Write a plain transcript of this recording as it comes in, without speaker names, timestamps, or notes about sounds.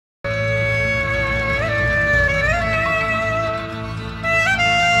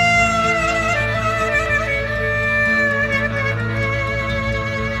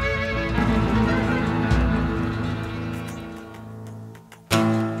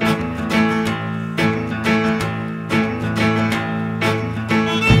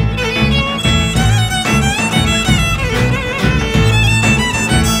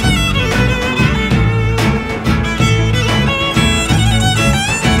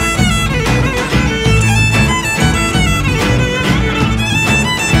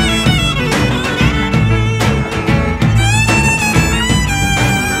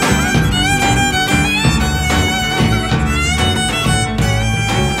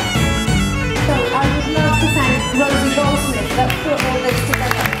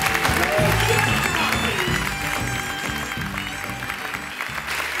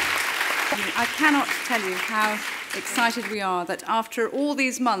cannot tell you how excited we are that after all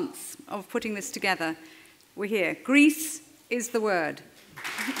these months of putting this together, we're here. Greece is the word.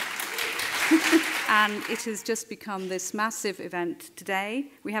 And it has just become this massive event today.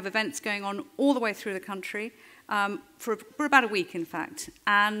 We have events going on all the way through the country, for about a week, in fact.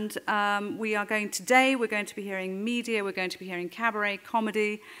 And we're going to be hearing media, we're going to be hearing cabaret,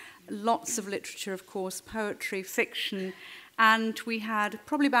 comedy, lots of literature, of course, poetry, fiction. And we had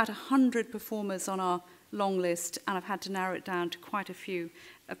probably about 100 performers on our long list, and I've had to narrow it down to quite a few,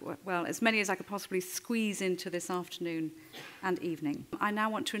 well, as many as I could possibly squeeze into this afternoon and evening. I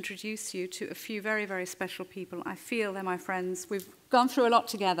now want to introduce you to a few very, very special people. I feel they're my friends. We've gone through a lot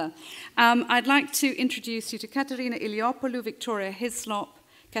together. I'd like to introduce you to Katerina Iliopoulou, Victoria Hislop,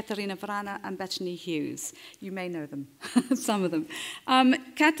 Katerina Vrana, and Bethany Hughes. You may know them, some of them.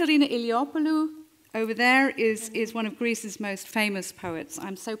 Katerina Iliopoulou, over there, is one of Greece's most famous poets.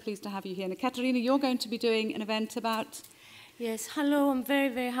 I'm so pleased to have you here. And Katerina, you're going to be doing an event about... Yes, hello, I'm very,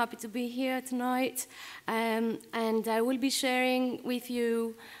 very happy to be here tonight. And I will be sharing with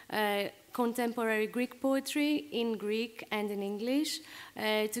you contemporary Greek poetry in Greek and in English,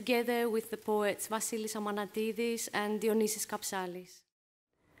 together with the poets Vasilis Amanatidis and Dionysis Kapsalis.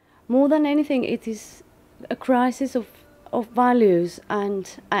 More than anything, it is a crisis of values and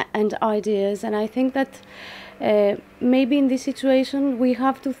ideas, and I think that maybe in this situation we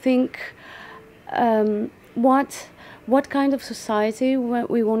have to think what kind of society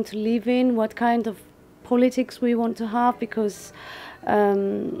we want to live in, what kind of politics we want to have, because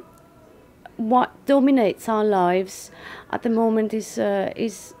what dominates our lives at the moment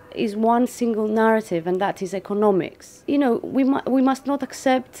is one single narrative, and that is economics. You know, we must not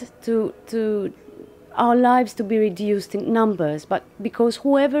accept to our lives to be reduced in numbers, but because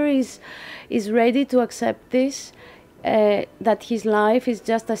whoever is ready to accept this, that his life is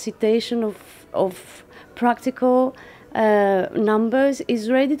just a citation of practical numbers, is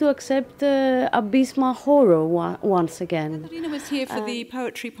ready to accept abysmal horror once again. Katerina was here for the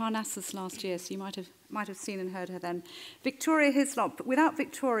Poetry Parnassus last year, so you might have seen and heard her then. Victoria Hislop. Without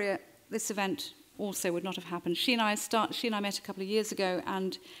Victoria, this event also would not have happened. She and I met a couple of years ago,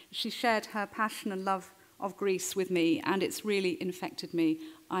 and she shared her passion and love of Greece with me, and it's really infected me.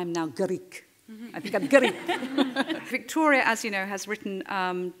 I'm now Greek. I think I'm Greek. Victoria, as you know, has written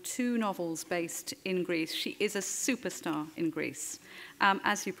 2 novels based in Greece. She is a superstar in Greece,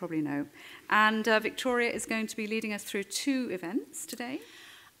 as you probably know. And Victoria is going to be leading us through 2 events today.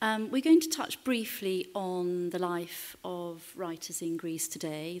 We're going to touch briefly on the life of writers in Greece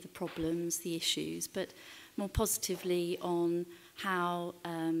today, the problems, the issues, but more positively on how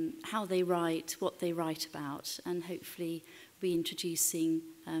they write, what they write about, and hopefully be introducing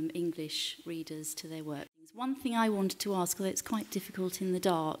English readers to their work. One thing I wanted to ask, although it's quite difficult in the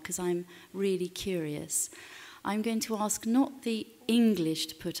dark because I'm really curious, I'm going to ask not the English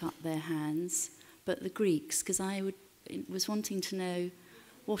to put up their hands, but the Greeks, because I was wanting to know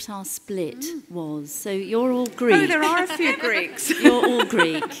what our split was. So you're all Greek. Oh, there are a few Greeks. You're all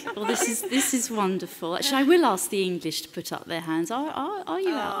Greek. Well, this is wonderful. Actually, I will ask the English to put up their hands. Are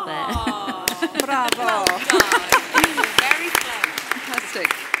you out there? Bravo. Very clever. Fantastic.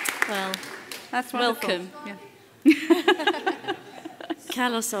 Well, that's wonderful. Welcome. Yeah.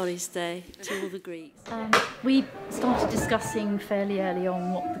 Kalos Oriste to all the Greeks. We started discussing fairly early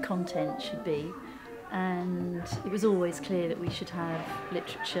on what the content should be. And it was always clear that we should have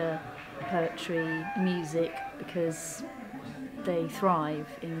literature, poetry, music, because they thrive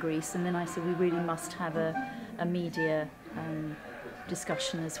in Greece. And then I said we really must have a media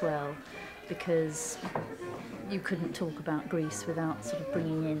discussion as well, because you couldn't talk about Greece without sort of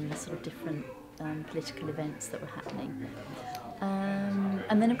bringing in the sort of different political events that were happening.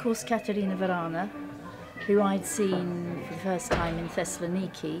 And then, of course, Katerina Vrana, who I'd seen for the first time in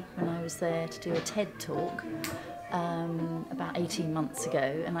Thessaloniki when I was there to do a TED talk about 18 months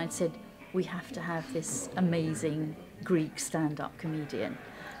ago, and I'd said, we have to have this amazing Greek stand-up comedian.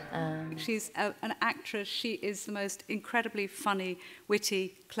 She's an actress. She is the most incredibly funny,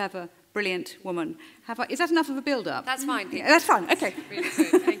 witty, clever, brilliant woman. Is that enough of a build-up? That's fine. Yeah, that's fine. Okay. Really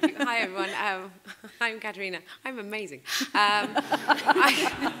good. Thank you. Hi, everyone. I'm Katerina. I'm amazing.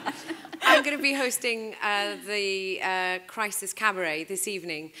 I'm going to be hosting the Crisis Cabaret this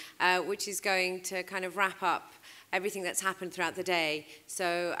evening, which is going to kind of wrap up everything that's happened throughout the day.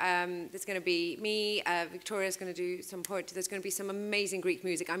 So there's going to be me, Victoria's going to do some poetry, there's going to be some amazing Greek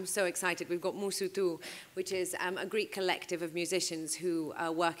music. I'm so excited. We've got Mousoutou, which is a Greek collective of musicians who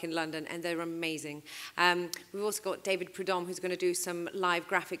work in London, and they're amazing. We've also got David Prudhomme, who's going to do some live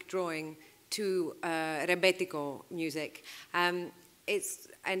graphic drawing to rebetiko music.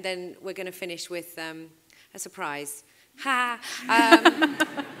 and then we're going to finish with a surprise. Ha!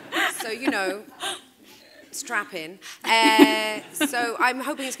 So, you know, strap in. So I'm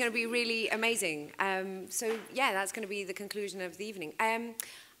hoping it's going to be really amazing. So, yeah, that's going to be the conclusion of the evening.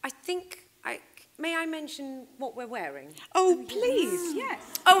 I think, may I mention what we're wearing? Oh, please, yes.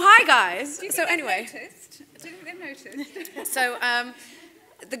 Oh, hi, guys. So anyway. Do you think they've noticed? So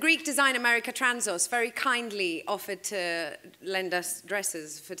the Greek designer America Transos very kindly offered to lend us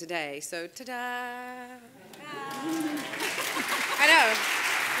dresses for today. So, ta-da! I know.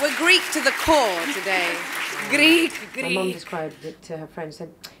 We're Greek to the core today. Greek. My mom described it to her friend,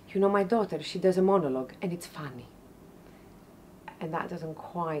 said, you know, my daughter, she does a monologue and it's funny. And that doesn't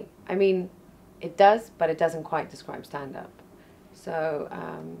quite, I mean, it does, but it doesn't quite describe stand-up. So,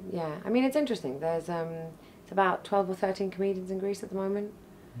 yeah, I mean, it's interesting. There's, it's about 12 or 13 comedians in Greece at the moment.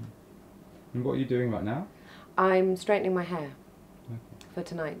 And what are you doing right now? I'm straightening my hair for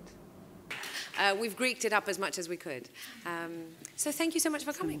tonight. We've Greeked it up as much as we could. So thank you so much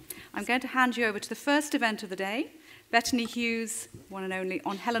for coming. I'm going to hand you over to the first event of the day, Bettany Hughes, one and only,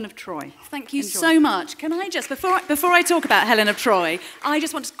 on Helen of Troy. Thank you Enjoy. so much. Can I just, before I talk about Helen of Troy, I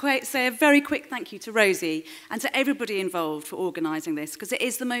just want to say a very quick thank you to Rosie and to everybody involved for organising this, because it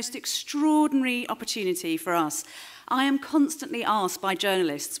is the most extraordinary opportunity for us. I am constantly asked by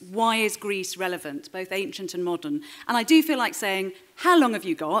journalists, why is Greece relevant, both ancient and modern? And I do feel like saying, how long have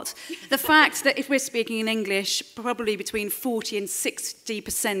you got? The fact that if we're speaking in English, probably between 40 and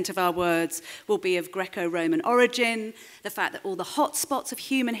 60% of our words will be of Greco-Roman origin, the fact that all the hotspots of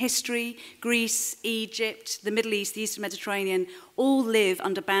human history, Greece, Egypt, the Middle East, the Eastern Mediterranean, all live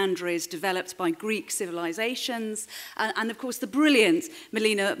under boundaries developed by Greek civilizations. And of course, the brilliant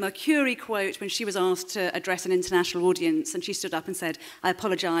Melina Mercouri quote when she was asked to address an international audience, and she stood up and said, I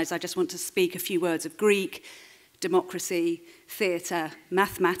apologize, I just want to speak a few words of Greek, democracy, theatre,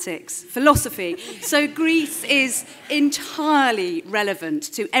 mathematics, philosophy. So Greece is entirely relevant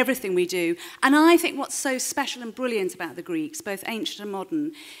to everything we do. And I think what's so special and brilliant about the Greeks, both ancient and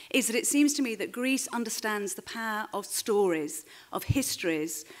modern, is that it seems to me that Greece understands the power of stories, of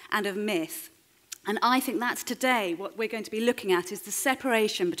histories, and of myth. And I think that's today what we're going to be looking at is the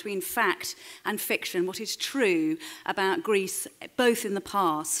separation between fact and fiction, what is true about Greece, both in the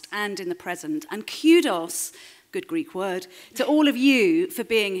past and in the present. And kudos, good Greek word, to all of you for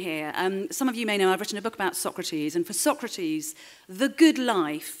being here. Some of you may know I've written a book about Socrates, and for Socrates, the good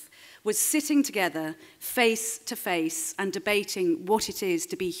life was sitting together face to face and debating what it is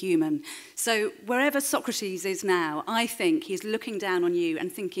to be human. So wherever Socrates is now, I think he's looking down on you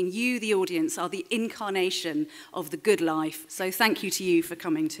and thinking you, the audience, are the incarnation of the good life. So thank you to you for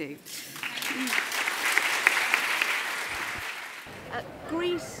coming too.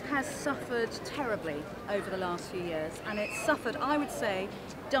 Greece has suffered terribly over the last few years, and it's suffered, I would say,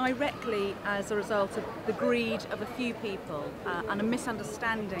 directly as a result of the greed of a few people and a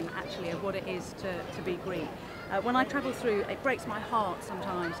misunderstanding, actually, of what it is to be Greek. When I travel through, it breaks my heart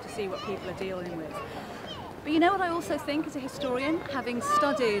sometimes to see what people are dealing with. But you know what I also think as a historian, having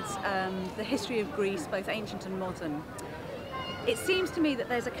studied the history of Greece, both ancient and modern, it seems to me that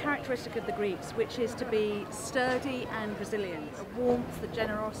there's a characteristic of the Greeks which is to be sturdy and resilient, a warmth, a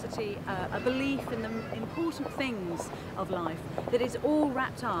generosity, a belief in the important things of life that is all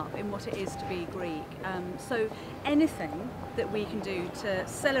wrapped up in what it is to be Greek. So anything that we can do to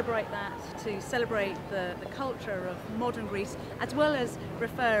celebrate that, to celebrate the culture of modern Greece, as well as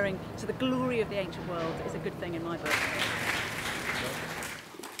referring to the glory of the ancient world, is a good thing in my book.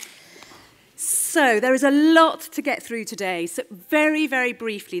 So there is a lot to get through today. So very, very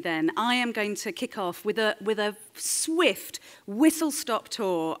briefly then, I am going to kick off with a swift whistle-stop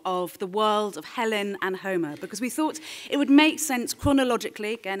tour of the world of Helen and Homer, because we thought it would make sense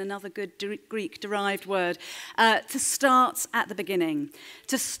chronologically, again, another good Greek-derived word, to start at the beginning,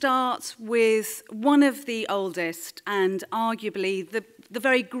 to start with one of the oldest and arguably the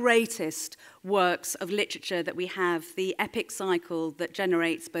very greatest works of literature that we have, the epic cycle that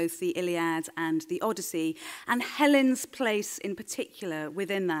generates both the Iliad and the Odyssey, and Helen's place in particular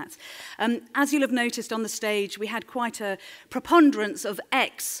within that. As you'll have noticed on the stage, we had quite a preponderance of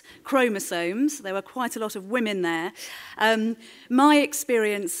X chromosomes. There were quite a lot of women there. My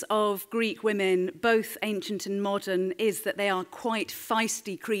experience of Greek women, both ancient and modern, is that they are quite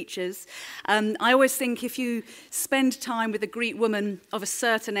feisty creatures. I always think if you spend time with a Greek woman of a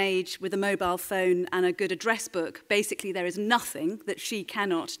certain age with a mobile phone and a good address book, basically there is nothing that she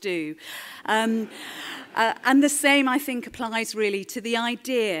cannot do. And the same, I think, applies really to the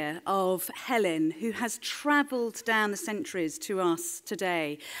idea of Helen, who has travelled down the centuries to us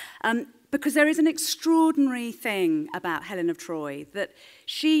today. because there is an extraordinary thing about Helen of Troy, that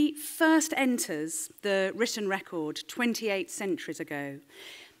she first enters the written record 28 centuries ago.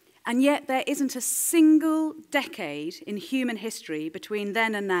 And yet there isn't a single decade in human history between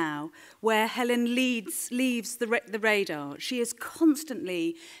then and now where Helen leaves the radar. She is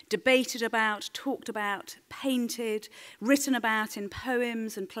constantly debated about, talked about, painted, written about in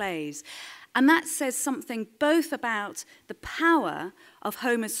poems and plays. And that says something both about the power of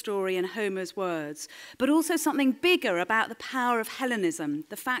Homer's story and Homer's words, but also something bigger about the power of Hellenism,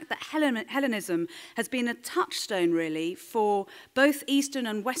 the fact that Hellenism has been a touchstone, really, for both Eastern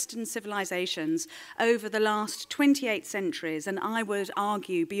and Western civilizations over the last 28 centuries, and I would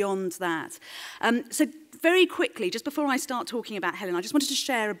argue beyond that. So very quickly, just before I start talking about Helen, I just wanted to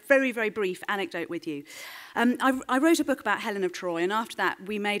share a very, very brief anecdote with you. I wrote a book about Helen of Troy, and after that,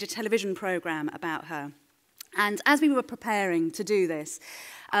 we made a television program about her. And as we were preparing to do this,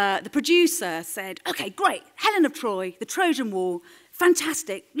 the producer said, "Okay, great, Helen of Troy, the Trojan War,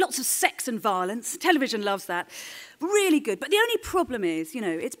 fantastic, lots of sex and violence, television loves that, really good. But the only problem is,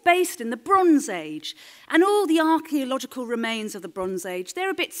 it's based in the Bronze Age, and all the archaeological remains of the Bronze Age, they're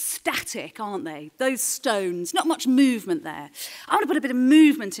a bit static, aren't they? Those stones, not much movement there. I want to put a bit of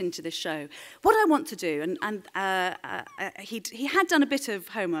movement into this show. What I want to do," and he had done a bit of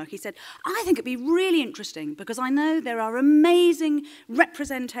homework. He said, "I think it'd be really interesting because I know there are amazing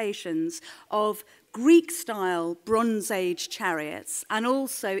representations of Greek-style Bronze Age chariots and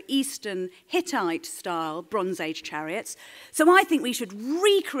also Eastern Hittite-style Bronze Age chariots. So I think we should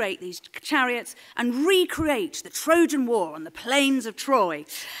recreate these chariots and recreate the Trojan War on the plains of Troy."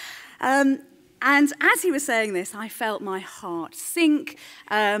 And as he was saying this, I felt my heart sink,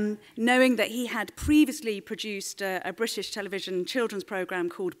 knowing that he had previously produced a British television children's programme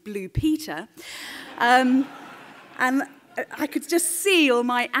called Blue Peter. And I could just see all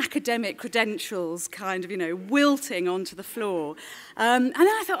my academic credentials kind of, wilting onto the floor. And then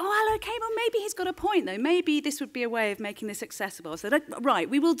I thought, oh, well, okay, well, maybe he's got a point, though. Maybe this would be a way of making this accessible. I said, right,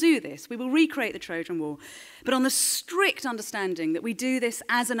 we will do this. We will recreate the Trojan War, but on the strict understanding that we do this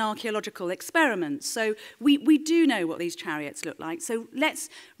as an archaeological experiment. So we do know what these chariots look like. So let's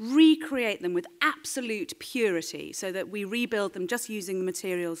recreate them with absolute purity so that we rebuild them just using the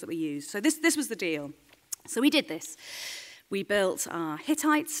materials that we use. So this was the deal. So we did this. We built our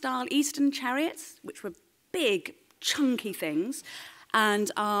Hittite-style Eastern chariots, which were big, chunky things, and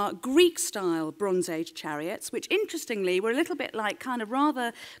our Greek-style Bronze Age chariots, which interestingly were a little bit like kind of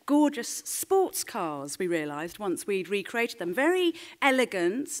rather gorgeous sports cars, we realised, once we'd recreated them. Very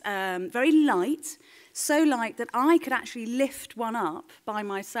elegant, very light, so light that I could actually lift one up by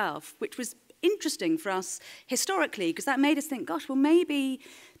myself, which was interesting for us historically, because that made us think, gosh, well, maybe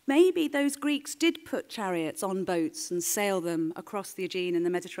those Greeks did put chariots on boats and sail them across the Aegean and the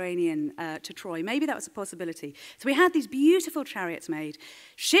Mediterranean to Troy. Maybe that was a possibility. So we had these beautiful chariots made,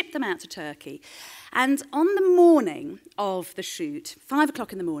 shipped them out to Turkey. And on the morning of the shoot, 5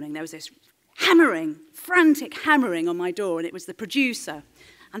 o'clock in the morning, there was this hammering, frantic hammering on my door, and it was the producer.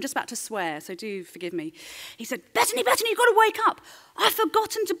 I'm just about to swear, so do forgive me. He said, Bethany, you've got to wake up. I've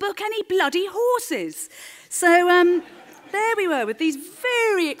forgotten to book any bloody horses. So there we were with these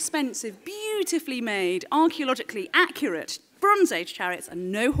very expensive, beautifully made, archaeologically accurate Bronze Age chariots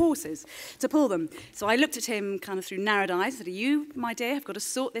and no horses to pull them. So I looked at him kind of through narrowed eyes and said, you, my dear, have got to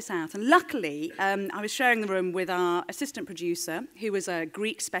sort this out. And luckily, I was sharing the room with our assistant producer, who was a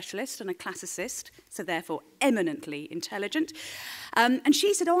Greek specialist and a classicist, so therefore eminently intelligent. And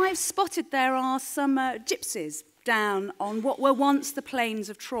she said, I've spotted there are some gypsies down on what were once the plains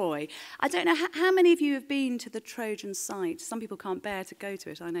of Troy. I don't know how many of you have been to the Trojan site. Some people can't bear to go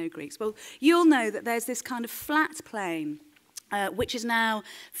to it, I know Greeks. Well, you'll know that there's this kind of flat plain which is now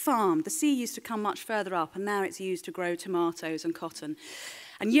farmed. The sea used to come much further up, and now it's used to grow tomatoes and cotton.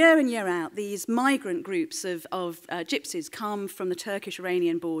 And year out, these migrant groups of gypsies come from the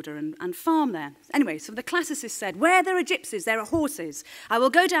Turkish-Iranian border and farm there. Anyway, so the classicist said, where there are gypsies, there are horses. I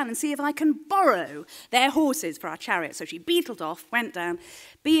will go down and see if I can borrow their horses for our chariot. So she beetled off, went down.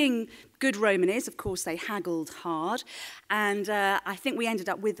 Being good Romanis, of course, they haggled hard. And I think we ended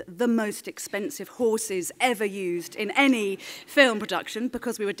up with the most expensive horses ever used in any film production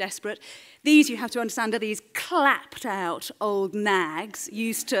because we were desperate. These, you have to understand, are these clapped-out old nags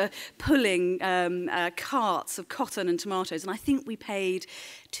used to pulling carts of cotton and tomatoes. And I think we paid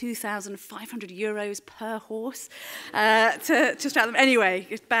 €2,500 per horse to strap them. Anyway,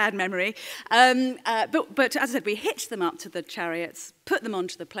 it's bad memory. But as I said, we hitched them up to the chariots, put them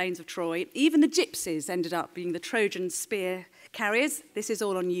onto the plains of Troy. Even the gypsies ended up being the Trojan spear carriers. This is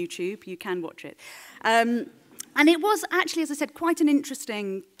all on YouTube. You can watch it. And it was actually, as I said, quite an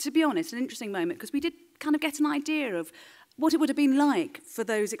interesting, to be honest, an interesting moment, because we did kind of get an idea of what it would have been like for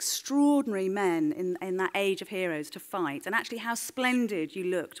those extraordinary men in that age of heroes to fight, and actually how splendid you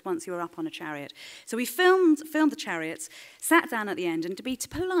looked once you were up on a chariot. So we filmed the chariots, sat down at the end, and to be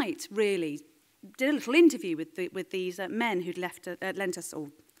polite, really, did a little interview with these men who'd lent us,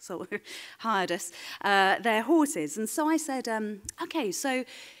 or hired us, their horses. And so I said, okay, so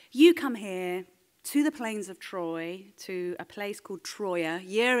you come here to the plains of Troy, to a place called Troia,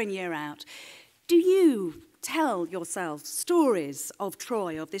 year in, year out. Do you tell yourselves stories of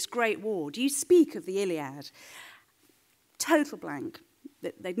Troy, of this great war? Do you speak of the Iliad? Total blank.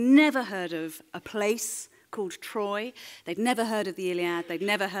 They'd never heard of a place called Troy. They'd never heard of the Iliad. They'd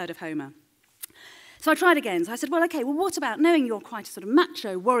never heard of Homer. So I tried again. So I said, well, okay, well, what about, knowing you're quite a sort of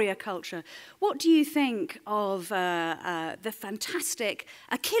macho warrior culture, what do you think of the fantastic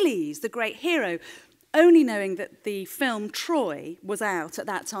Achilles, the great hero? Only knowing that the film Troy was out at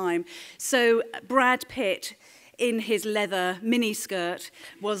that time. So Brad Pitt, in his leather miniskirt,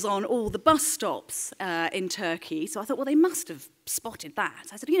 was on all the bus stops in Turkey. So I thought, well, they must have spotted that.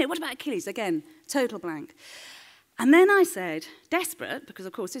 I said, what about Achilles? Again, total blank. And then I said, desperate, because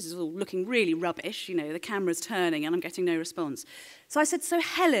of course this is all looking really rubbish, the camera's turning and I'm getting no response. So I said, so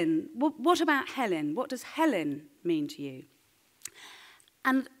Helen, what about Helen? What does Helen mean to you?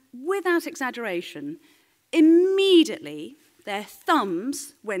 And without exaggeration, immediately their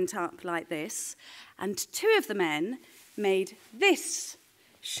thumbs went up like this, and two of the men made this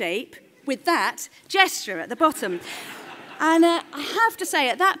shape with that gesture at the bottom. And I have to say,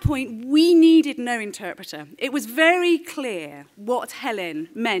 at that point, we needed no interpreter. It was very clear what Helen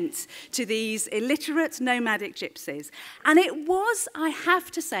meant to these illiterate nomadic gypsies. And it was, I have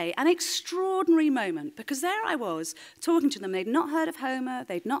to say, an extraordinary moment, because there I was talking to them. They'd not heard of Homer,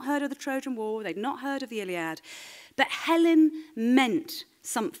 they'd not heard of the Trojan War, they'd not heard of the Iliad. But Helen meant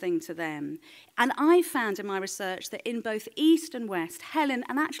something to them. And I found in my research that in both East and West, Helen,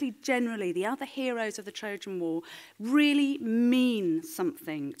 and actually generally the other heroes of the Trojan War, really mean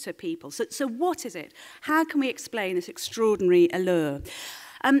something to people. So what is it? How can we explain this extraordinary allure?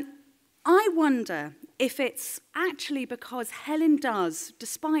 I wonder if it's actually because Helen does,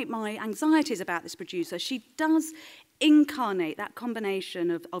 despite my anxieties about this producer, she does incarnate that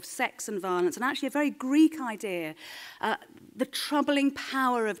combination of sex and violence, and actually a very Greek idea, the troubling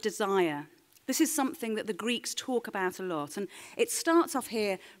power of desire. This is something that the Greeks talk about a lot, and it starts off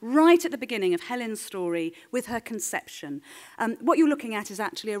here right at the beginning of Helen's story with her conception. What you're looking at is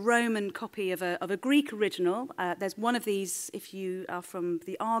actually a Roman copy of a Greek original. There's one of these, if you are from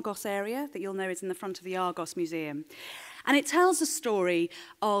the Argos area, that you'll know is in the front of the Argos Museum. And it tells the story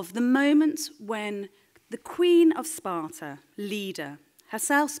of the moment when the Queen of Sparta, Leda,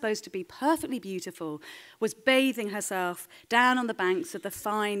 herself supposed to be perfectly beautiful, was bathing herself down on the banks of the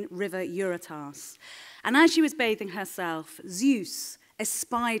fine river Eurotas. And as she was bathing herself, Zeus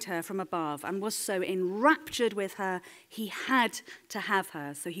espied her from above and was so enraptured with her, he had to have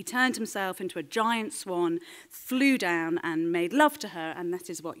her. So he turned himself into a giant swan, flew down and made love to her, and that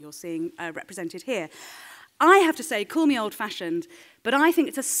is what you're seeing represented here. I have to say, call me old-fashioned, but I think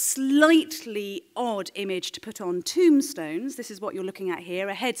it's a slightly odd image to put on tombstones. This is what you're looking at here,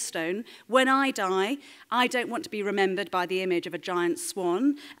 a headstone. When I die, I don't want to be remembered by the image of a giant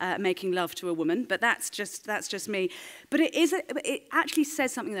swan making love to a woman, but that's just me. But it actually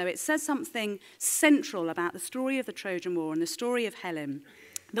says something, though. It says something central about the story of the Trojan War and the story of Helen,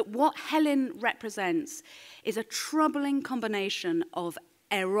 that what Helen represents is a troubling combination of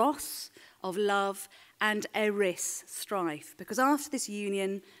eros, of love, and eris, strife. Because after this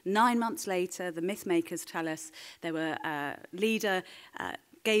union, 9 months later, the myth makers tell us there were Leda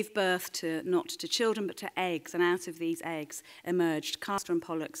gave birth to not to children but to eggs, and out of these eggs emerged Castor and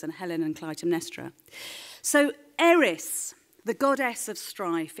Pollux and Helen and Clytemnestra. So Eris, the goddess of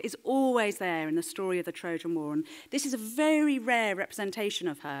strife, is always there in the story of the Trojan War, and this is a very rare representation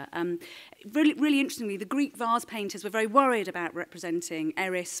of her. Really interestingly, the Greek vase painters were very worried about representing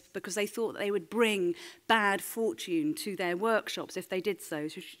Eris because they thought that they would bring bad fortune to their workshops if they did so.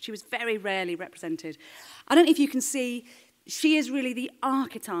 So she was very rarely represented. I don't know if you can see, she is really the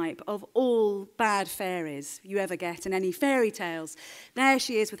archetype of all bad fairies you ever get in any fairy tales. There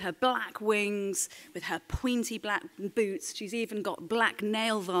she is with her black wings, with her pointy black boots. She's even got black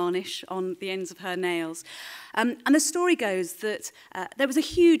nail varnish on the ends of her nails. And the story goes that there was a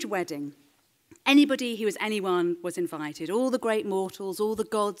huge wedding. Anybody who was anyone was invited, all the great mortals, all the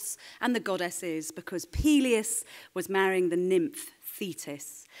gods and the goddesses, because Peleus was marrying the nymph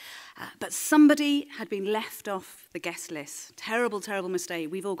Thetis. But somebody had been left off the guest list. Terrible, terrible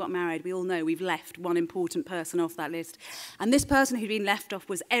mistake. We've all got married. We all know we've left one important person off that list. And this person who'd been left off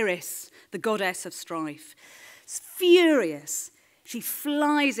was Eris, the goddess of strife. Furious, she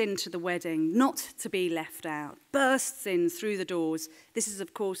flies into the wedding, not to be left out, bursts in through the doors. This is,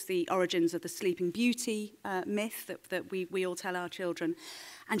 of course, the origins of the Sleeping Beauty myth that we all tell our children.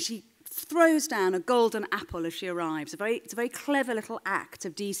 And she throws down a golden apple as she arrives. It's a very clever little act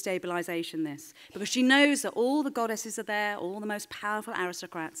of destabilization, this, because she knows that all the goddesses are there, all the most powerful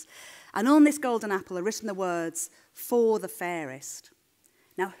aristocrats. And on this golden apple are written the words, "For the fairest."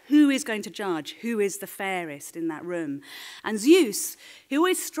 Now, who is going to judge who is the fairest in that room? And Zeus, who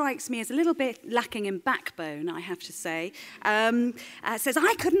always strikes me as a little bit lacking in backbone, I have to say, says,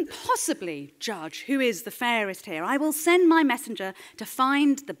 I couldn't possibly judge who is the fairest here. I will send my messenger to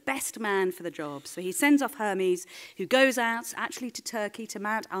find the best man for the job. So he sends off Hermes, who goes out actually to Turkey, to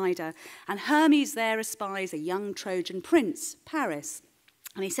Mount Ida, and Hermes there espies a young Trojan prince, Paris.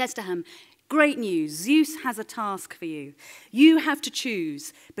 And he says to him, great news, Zeus has a task for you. You have to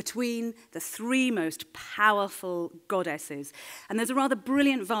choose between the three most powerful goddesses. And there's a rather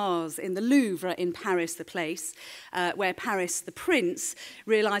brilliant vase in the Louvre in Paris, the place, where Paris, the prince,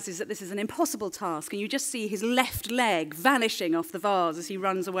 realizes that this is an impossible task. And you just see his left leg vanishing off the vase as he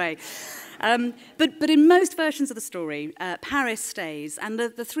runs away. But in most versions of the story, Paris stays, and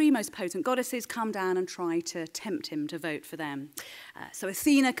the three most potent goddesses come down and try to tempt him to vote for them. So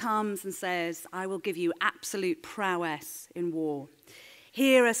Athena comes and says, I will give you absolute prowess in war.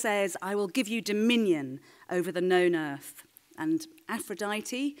 Hera says, I will give you dominion over the known earth. And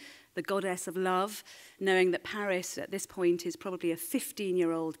Aphrodite, the goddess of love, knowing that Paris at this point is probably a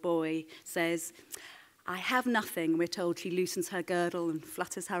 15-year-old boy, says, I have nothing. We're told she loosens her girdle and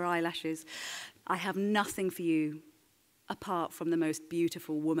flutters her eyelashes. I have nothing for you apart from the most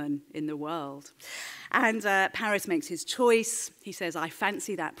beautiful woman in the world. And Paris makes his choice. He says, I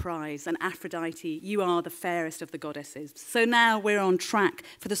fancy that prize. And Aphrodite, you are the fairest of the goddesses. So now we're on track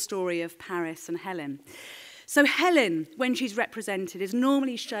for the story of Paris and Helen. So Helen, when she's represented, is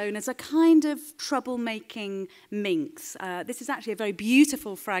normally shown as a kind of troublemaking minx. This is actually a very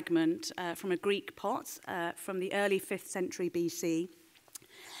beautiful fragment from a Greek pot from the early 5th century BC.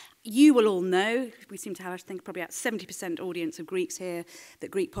 You will all know, we seem to have, I think, probably about 70% audience of Greeks here, that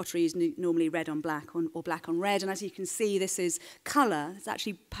Greek pottery is normally red on black or black on red. And as you can see, this is colour. It's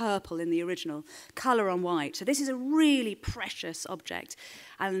actually purple in the original, colour on white. So this is a really precious object.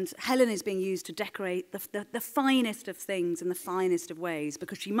 And Helen is being used to decorate the finest of things in the finest of ways,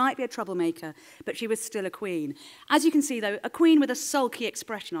 because she might be a troublemaker, but she was still a queen. As you can see, though, a queen with a sulky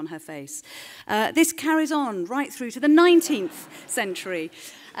expression on her face. This carries on right through to the 19th century.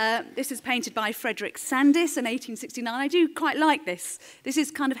 This is painted by Frederick Sandys in 1869. I do quite like this. This is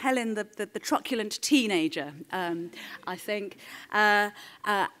kind of Helen, the truculent teenager, I think.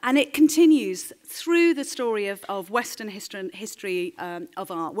 And it continues through the story of Western history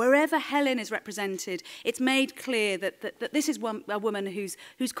of art. Wherever Helen is represented, it's made clear that this is a woman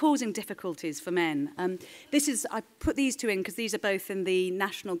who's causing difficulties for men. I put these two in because these are both in the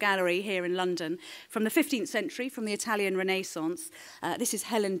National Gallery here in London, from the 15th century, from the Italian Renaissance. This is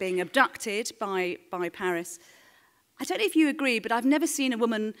Helen being abducted by Paris. I don't know if you agree, but I've never seen a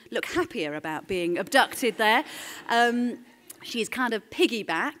woman look happier about being abducted there. She's kind of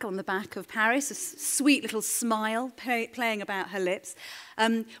piggyback on the back of Paris, a sweet little smile playing about her lips.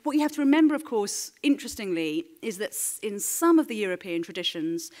 What you have to remember, of course, interestingly, is that in some of the European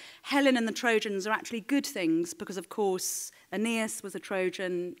traditions, Helen and the Trojans are actually good things because, of course, Aeneas was a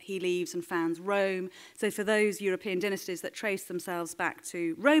Trojan, he leaves and founds Rome. So for those European dynasties that trace themselves back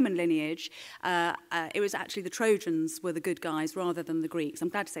to Roman lineage, it was actually the Trojans were the good guys rather than the Greeks. I'm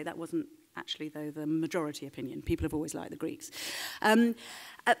glad to say that wasn't actually, though, the majority opinion. People have always liked the Greeks.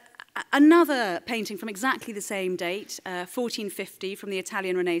 Another painting from exactly the same date, 1450, from the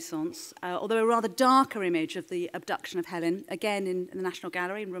Italian Renaissance, although a rather darker image of the abduction of Helen, again in the National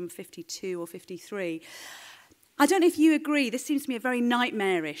Gallery in room 52 or 53. I don't know if you agree, this seems to me a very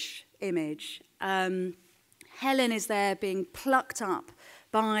nightmarish image. Helen is there being plucked up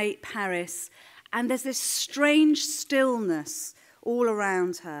by Paris, and there's this strange stillness all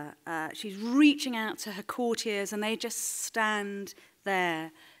around her. She's reaching out to her courtiers, and they just stand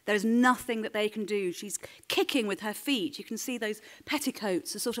there. There's nothing that they can do. She's kicking with her feet. You can see those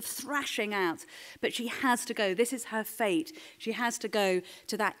petticoats are sort of thrashing out. But she has to go. This is her fate. She has to go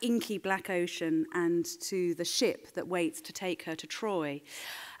to that inky black ocean and to the ship that waits to take her to Troy.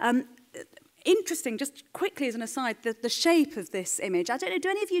 Interesting, just quickly as an aside, the shape of this image. I don't know, do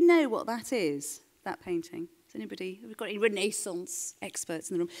any of you know what that is, that painting? Has anybody, have we got any Renaissance experts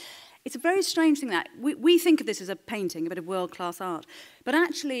in the room? It's a very strange thing that we think of this as a painting, a bit of world-class art, but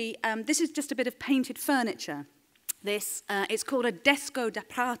actually this is just a bit of painted furniture. This, it's called a desco da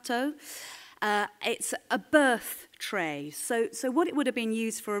prato. It's a birth tray. So what it would have been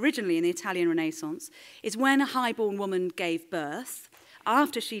used for originally in the Italian Renaissance is when a highborn woman gave birth,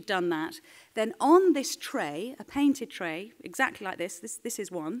 after she'd done that, then on this tray, a painted tray, exactly like this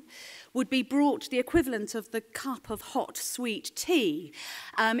is one, would be brought the equivalent of the cup of hot, sweet tea.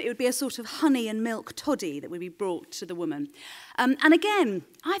 It would be a sort of honey and milk toddy that would be brought to the woman. And again,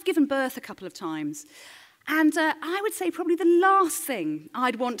 I've given birth a couple of times. And I would say probably the last thing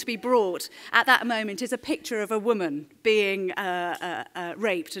I'd want to be brought at that moment is a picture of a woman being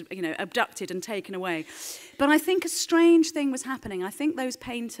raped, abducted and taken away. But I think a strange thing was happening. I think those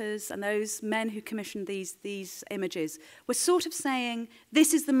painters and those men who commissioned these images were sort of saying,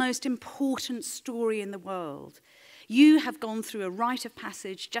 this is the most important story in the world. You have gone through a rite of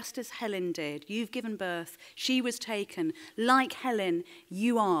passage just as Helen did. You've given birth. She was taken. Like Helen,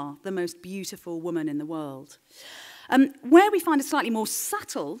 you are the most beautiful woman in the world. Where we find a slightly more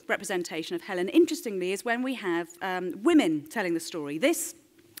subtle representation of Helen, interestingly, is when we have women telling the story. This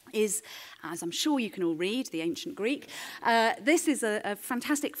is, as I'm sure you can all read, the ancient Greek. This is a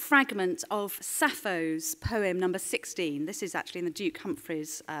fantastic fragment of Sappho's poem number 16. This is actually in the Duke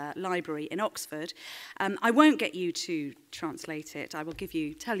Humphreys Library in Oxford. I won't get you to translate it. I will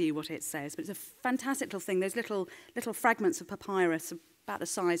tell you what it says, but it's a fantastic little thing. There's little fragments of papyrus about the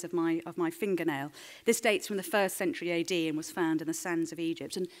size of my fingernail. This dates from the 1st century AD and was found in the sands of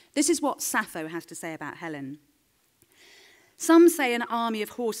Egypt. And this is what Sappho has to say about Helen. Some say an army of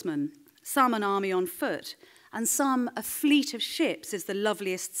horsemen, some an army on foot, and some a fleet of ships is the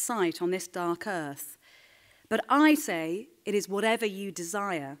loveliest sight on this dark earth. But I say it is whatever you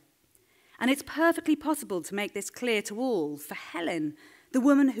desire. And it's perfectly possible to make this clear to all, for Helen, the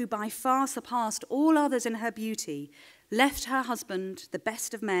woman who by far surpassed all others in her beauty, left her husband, the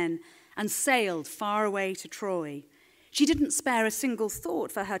best of men, and sailed far away to Troy. She didn't spare a single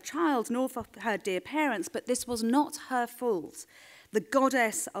thought for her child nor for her dear parents, but this was not her fault. The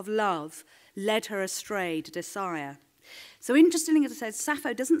goddess of love led her astray to desire. So interestingly, as I said,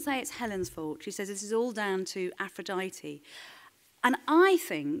 Sappho doesn't say it's Helen's fault. She says this is all down to Aphrodite. And I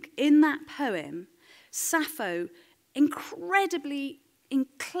think in that poem, Sappho incredibly,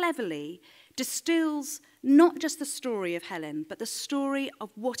 cleverly distills not just the story of Helen, but the story of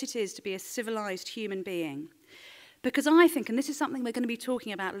what it is to be a civilized human being. Because I think, and this is something we're going to be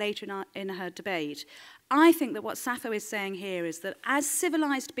talking about later in her debate, I think that what Sappho is saying here is that as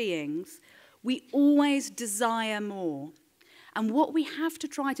civilized beings, we always desire more. And what we have to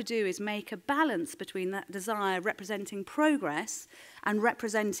try to do is make a balance between that desire representing progress and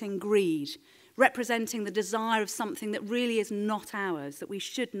representing greed, representing the desire of something that really is not ours, that we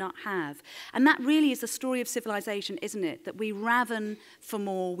should not have. And that really is the story of civilization, isn't it? That we raven for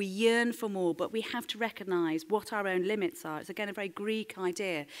more, we yearn for more, but we have to recognize what our own limits are. It's again a very Greek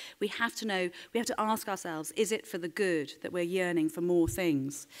idea. We have to know, we have to ask ourselves, is it for the good that we're yearning for more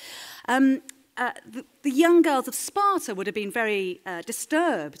things? The young girls of Sparta would have been very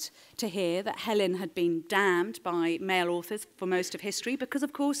disturbed to hear that Helen had been damned by male authors for most of history, because,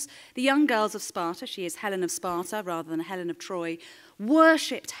 of course, the young girls of Sparta, she is Helen of Sparta rather than Helen of Troy,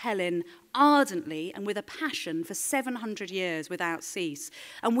 worshipped Helen ardently and with a passion for 700 years without cease.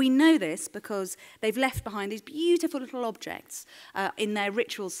 And we know this because they've left behind these beautiful little objects in their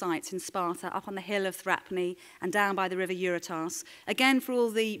ritual sites in Sparta, up on the hill of Thrapney and down by the river Eurotas. Again, for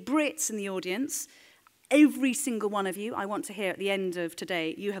all the Brits in the audience, every single one of you, I want to hear at the end of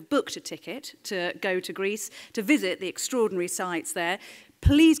today, you have booked a ticket to go to Greece, to visit the extraordinary sites there.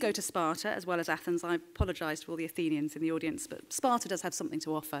 Please go to Sparta as well as Athens. I apologise to all the Athenians in the audience, but Sparta does have something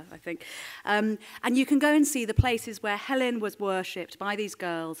to offer, I think. And you can go and see the places where Helen was worshipped by these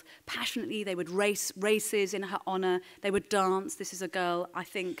girls. Passionately, they would race races in her honour. They would dance. This is a girl, I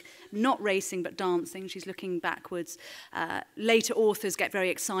think, not racing but dancing. She's looking backwards. Later authors get very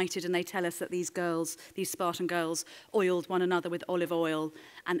excited and they tell us that these girls, these Spartan girls, oiled one another with olive oil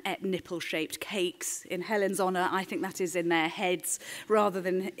and ate nipple-shaped cakes in Helen's honour. I think that is in their heads rather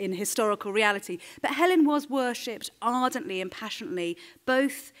than in historical reality. But Helen was worshipped ardently and passionately,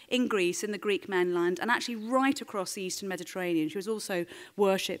 both in Greece, in the Greek mainland, and actually right across the Eastern Mediterranean. She was also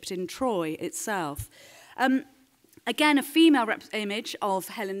worshipped in Troy itself. Again, a female image of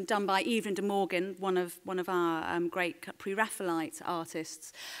Helen done by Evelyn de Morgan, one of our great pre-Raphaelite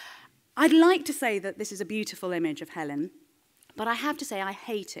artists. I'd like to say that this is a beautiful image of Helen, but I have to say I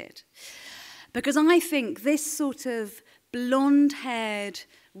hate it. Because I think this sort of blonde-haired,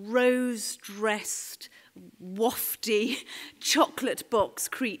 rose-dressed wafty chocolate box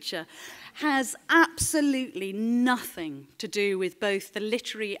creature has absolutely nothing to do with both the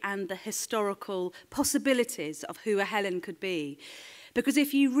literary and the historical possibilities of who a Helen could be. Because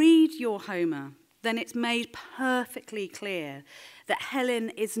if you read your Homer, then it's made perfectly clear that Helen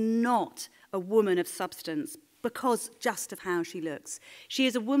is not a woman of substance because just of how she looks. She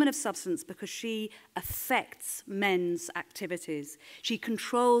is a woman of substance because she affects men's activities. She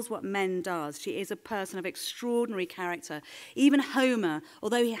controls what men does. She is a person of extraordinary character. Even Homer,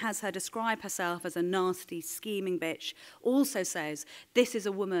 although he has her describe herself as a nasty, scheming bitch, also says this is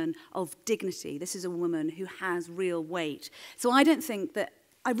a woman of dignity. This is a woman who has real weight. So I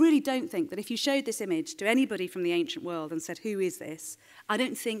really don't think that if you showed this image to anybody from the ancient world and said, who is this? I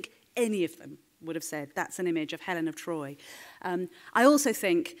don't think any of them would have said, that's an image of Helen of Troy. I also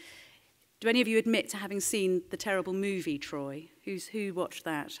think, do any of you admit to having seen the terrible movie Troy? Who watched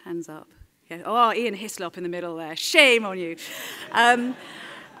that? Hands up. Yeah. Oh, Ian Hislop in the middle there. Shame on you.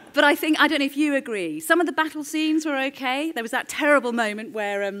 But I don't know if you agree. Some of the battle scenes were okay. There was that terrible moment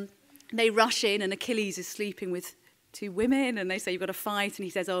where they rush in and Achilles is sleeping with two women and they say, you've got to fight. And he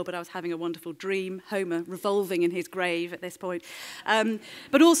says, oh, but I was having a wonderful dream. Homer revolving in his grave at this point.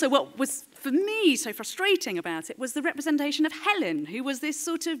 But also what was, for me, so frustrating about it was the representation of Helen, who was this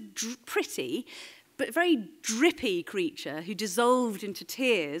sort of pretty but very drippy creature who dissolved into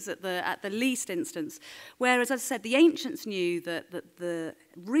tears at the least instance. Whereas, as I said, the ancients knew that the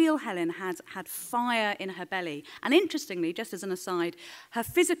real Helen had fire in her belly. And interestingly, just as an aside, her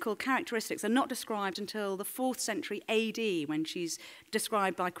physical characteristics are not described until the 4th century AD, when she's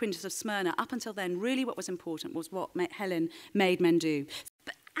described by Quintus of Smyrna. Up until then, really what was important was what Helen made men do.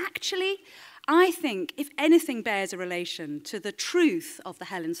 But actually, I think, if anything bears a relation to the truth of the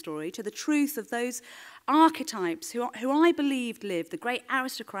Helen story, to the truth of those archetypes who I believed lived, the great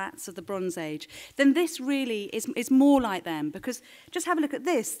aristocrats of the Bronze Age, then this really is more like them. Because just have a look at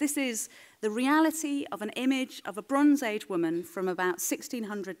this. This is the reality of an image of a Bronze Age woman from about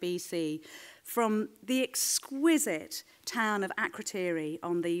 1600 BC, from the exquisite town of Akrotiri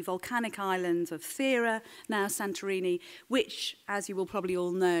on the volcanic island of Thera, now Santorini, which, as you will probably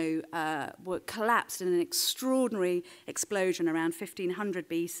all know, collapsed in an extraordinary explosion around 1500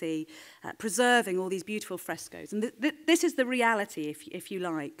 BC, preserving all these beautiful frescoes. And this is the reality, if you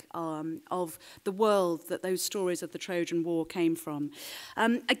like, of the world that those stories of the Trojan War came from.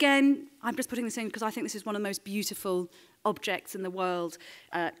 Again, I'm just putting this in because I think this is one of the most beautiful objects in the world,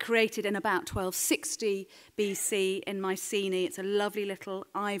 created in about 1260 BC in Mycenae. It's a lovely little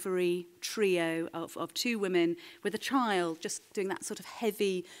ivory trio of two women with a child, just doing that sort of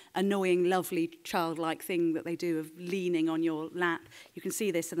heavy, annoying, lovely childlike thing that they do of leaning on your lap. You can see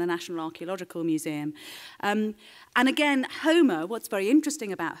this in the National Archaeological Museum. And again, Homer, what's very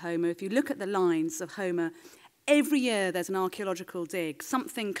interesting about Homer, if you look at the lines of Homer, every year there's an archaeological dig.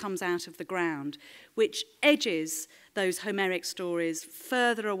 Something comes out of the ground, which edges those Homeric stories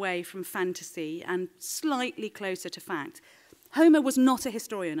further away from fantasy and slightly closer to fact. Homer was not a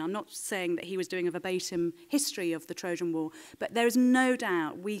historian. I'm not saying that he was doing a verbatim history of the Trojan War, but there is no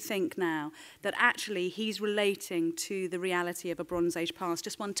doubt, we think now, that actually he's relating to the reality of a Bronze Age past.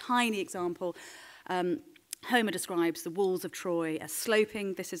 Just one tiny example. Homer describes the walls of Troy as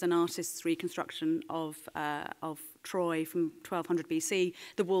sloping. This is an artist's reconstruction of Troy from 1200 BC.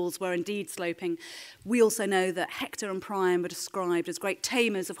 The walls were indeed sloping. We also know that Hector and Priam were described as great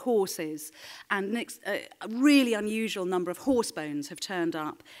tamers of horses, and a really unusual number of horse bones have turned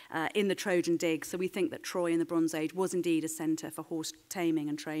up in the Trojan dig. So we think that Troy in the Bronze Age was indeed a centre for horse taming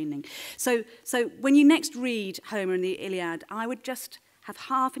and training. So when you next read Homer and the Iliad, I would just have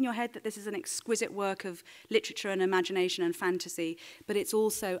half in your head that this is an exquisite work of literature and imagination and fantasy, but it's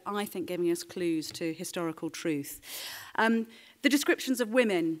also, I think, giving us clues to historical truth. The descriptions of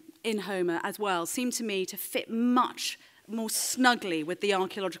women in Homer as well seem to me to fit much more snugly with the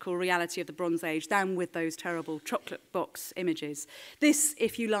archaeological reality of the Bronze Age than with those terrible chocolate box images. This,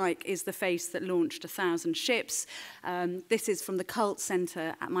 if you like, is the face that launched 1,000 ships. This is from the cult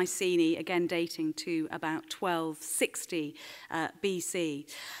centre at Mycenae, again dating to about 1260 BC.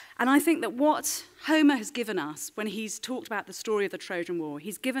 And I think that what Homer has given us when he's talked about the story of the Trojan War,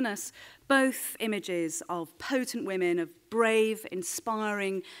 he's given us both images of potent women, of brave,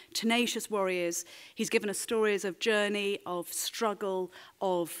 inspiring, tenacious warriors. He's given us stories of journey, of struggle,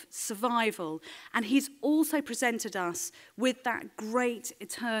 of survival. And he's also presented us with that great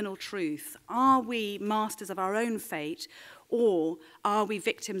eternal truth. Are we masters of our own fate, or are we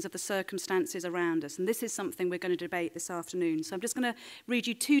victims of the circumstances around us? And this is something we're going to debate this afternoon. So I'm just going to read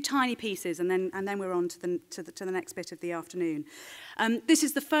you two tiny pieces, and then we're on to the next bit of the afternoon. This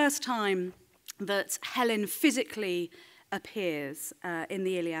is the first time that Helen physically appears in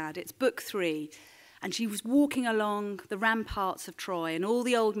the Iliad. It's book 3. And she was walking along the ramparts of Troy, and all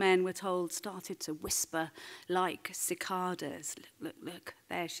the old men, we're told, started to whisper like cicadas. Look, look, look,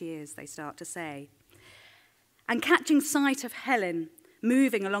 there she is, they start to say. And catching sight of Helen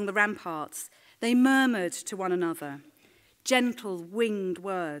moving along the ramparts, they murmured to one another, gentle winged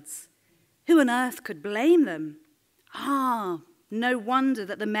words. Who on earth could blame them? Ah, no wonder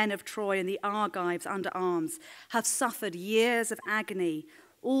that the men of Troy and the Argives under arms have suffered years of agony,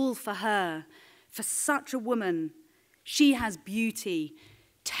 all for her. For such a woman, she has beauty,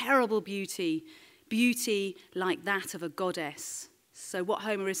 terrible beauty, beauty like that of a goddess. So what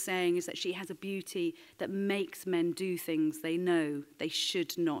Homer is saying is that she has a beauty that makes men do things they know they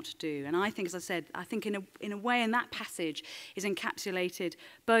should not do. And I think, as I said, I think in a way in that passage is encapsulated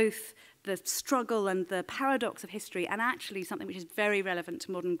both the struggle and the paradox of history and actually something which is very relevant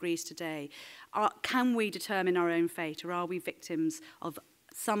to modern Greece today. Can we determine our own fate, or are we victims of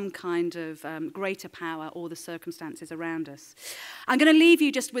some kind of greater power or the circumstances around us? I'm going to leave you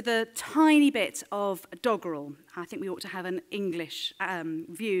just with a tiny bit of doggerel. I think we ought to have an English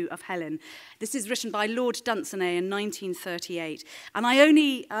view of Helen. This is written by Lord Dunsany in 1938. And I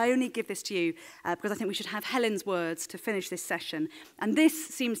only give this to you because I think we should have Helen's words to finish this session. And this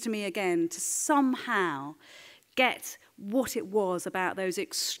seems to me, again, to somehow get what it was about those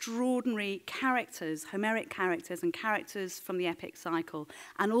extraordinary characters, Homeric characters and characters from the epic cycle,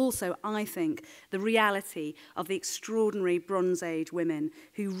 and also, I think, the reality of the extraordinary Bronze Age women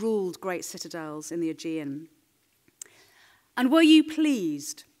who ruled great citadels in the Aegean. And were you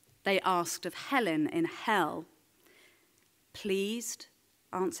pleased, they asked of Helen in hell. Pleased,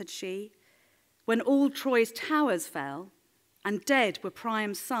 answered she, when all Troy's towers fell, and dead were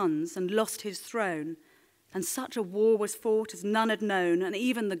Priam's sons, and lost his throne, and such a war was fought as none had known, and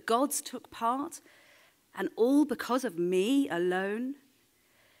even the gods took part, and all because of me alone?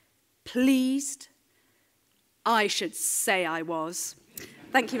 Pleased? I should say I was.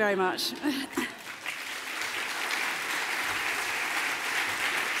 Thank you very much.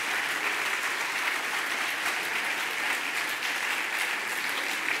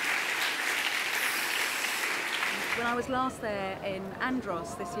 When I was last there in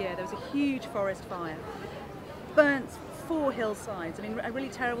Andros this year, there was a huge forest fire. Burnt 4 hillsides. I mean, a really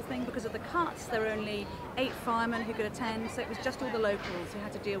terrible thing because of the cuts. There were only 8 firemen who could attend, so it was just all the locals who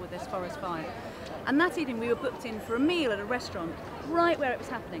had to deal with this forest fire. And that evening we were booked in for a meal at a restaurant right where it was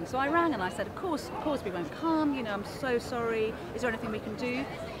happening. So I rang and I said, of course we won't come, you know, I'm so sorry, is there anything we can do?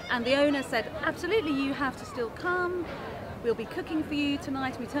 And the owner said, absolutely, you have to still come. We'll be cooking for you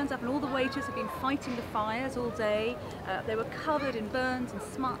tonight. And we turned up and all the waiters had been fighting the fires all day. They were covered in burns and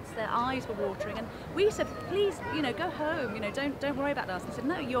smuts. Their eyes were watering. And we said, please, you know, go home. You know, don't worry about us. And said,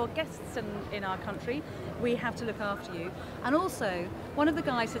 no, you're guests in our country. We have to look after you. And also, one of the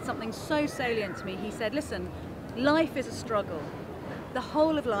guys said something so salient to me. He said, listen, life is a struggle. The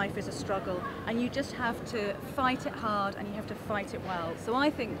whole of life is a struggle, and you just have to fight it hard and you have to fight it well. So I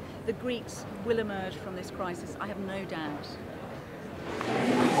think the Greeks will emerge from this crisis, I have no doubt.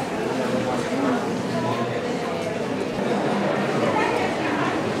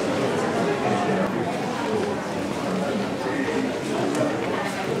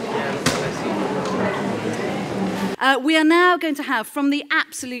 We are now going to have, from the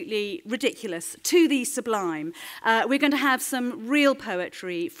absolutely ridiculous to the sublime, we're going to have some real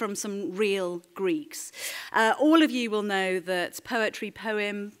poetry from some real Greeks. All of you will know that poetry,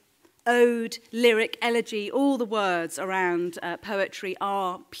 poem, ode, lyric, elegy, all the words around poetry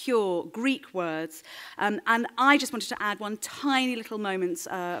are pure Greek words. And I just wanted to add one tiny little moment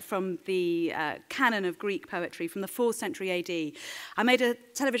from the canon of Greek poetry from the 4th century AD. I made a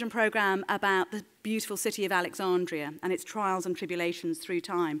television program about the beautiful city of Alexandria and its trials and tribulations through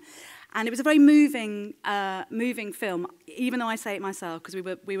time. And it was a very moving film, even though I say it myself, because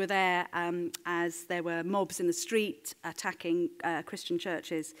we were there as there were mobs in the street attacking Christian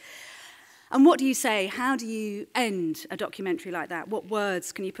churches. And what do you say? How do you end a documentary like that? What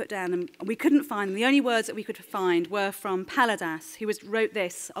words can you put down? And we couldn't find them. The only words that we could find were from Palladas, who wrote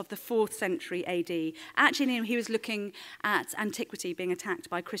this of the 4th century AD. Actually, he was looking at antiquity being attacked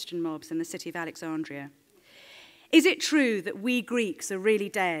by Christian mobs in the city of Alexandria. Is it true that we Greeks are really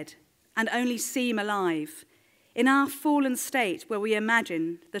dead and only seem alive in our fallen state where we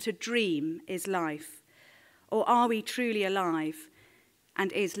imagine that a dream is life? Or are we truly alive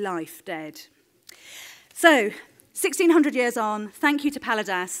and is life dead? So, 1600 years on, thank you to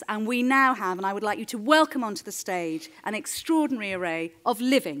Palladas, and we now have, and I would like you to welcome onto the stage, an extraordinary array of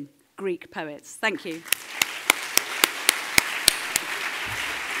living Greek poets. Thank you.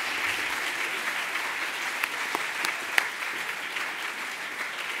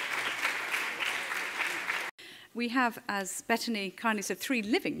 we have, as Bethany kindly said, 3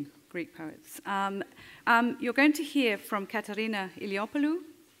 living Greek poets. You're going to hear from Katerina Iliopoulos,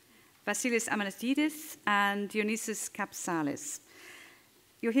 Vasilis Amanatidis, and Dionysios Kapsalis.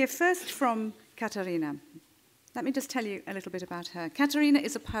 You'll hear first from Katerina. Let me just tell you a little bit about her. Katerina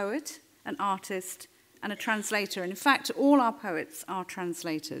is a poet, an artist, and a translator. And in fact, all our poets are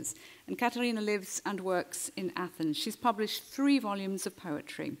translators. And Katerina lives and works in Athens. She's published 3 volumes of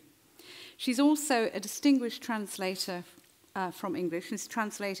poetry. She's also a distinguished translator from English. She's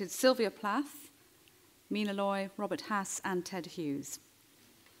translated Sylvia Plath, Mina Loy, Robert Hass, and Ted Hughes.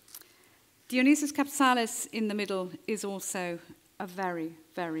 Dionysios Kapsalis in the middle is also a very,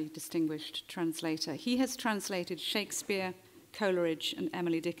 very distinguished translator. He has translated Shakespeare, Coleridge, and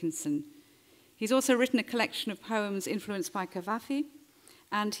Emily Dickinson. He's also written a collection of poems influenced by Cavafy,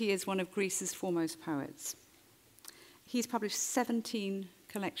 and he is one of Greece's foremost poets. He's published 17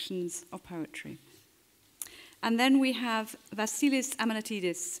 collections of poetry. And then we have Vasilis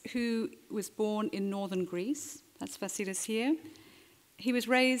Amanatidis, who was born in northern Greece. That's Vasilis here. He was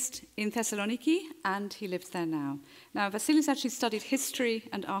raised in Thessaloniki, and he lives there now. Now, Vasilis actually studied history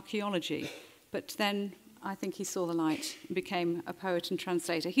and archaeology, but then I think he saw the light and became a poet and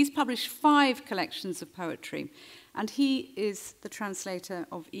translator. He's published 5 collections of poetry, and he is the translator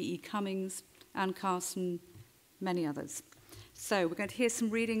of E.E. Cummings, Anne Carson, many others. So we're going to hear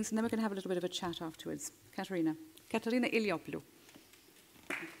some readings, and then we're going to have a little bit of a chat afterwards. Katerina Iliopoulos.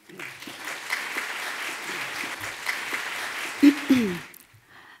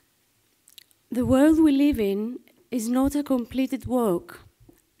 The world we live in is not a completed work,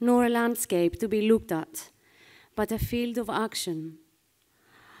 nor a landscape to be looked at, but a field of action.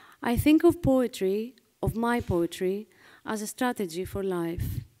 I think of poetry, of my poetry, as a strategy for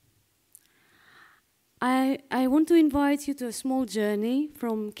life. I want to invite you to a small journey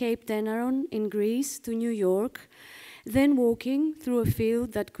from Cape Tenaron in Greece to New York, then walking through a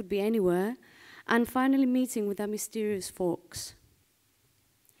field that could be anywhere, and finally meeting with a mysterious fox.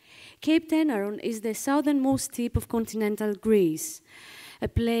 Cape Tenaron is the southernmost tip of continental Greece, a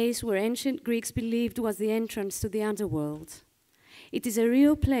place where ancient Greeks believed was the entrance to the underworld. It is a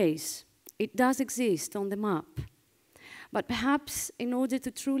real place. It does exist on the map. But perhaps in order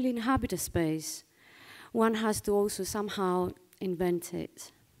to truly inhabit a space, one has to also somehow invent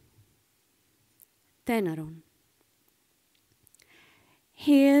it. Tenaron.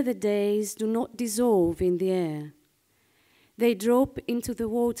 Here the days do not dissolve in the air. They drop into the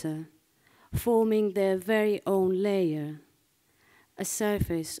water, forming their very own layer, a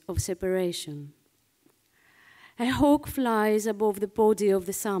surface of separation. A hawk flies above the body of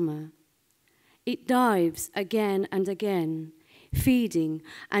the summer. It dives again and again, feeding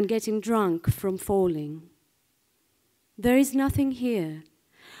and getting drunk from falling. There is nothing here,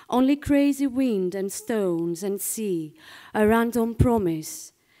 only crazy wind and stones and sea. A random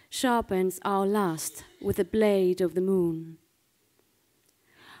promise sharpens our lust with the blade of the moon.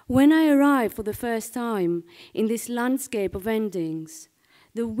 When I arrived for the first time in this landscape of endings,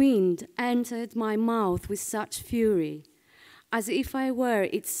 the wind entered my mouth with such fury, as if I were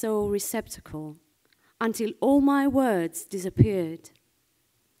its sole receptacle, until all my words disappeared.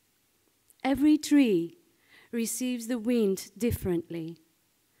 Every tree receives the wind differently.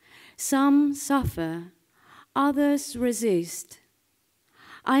 Some suffer, others resist.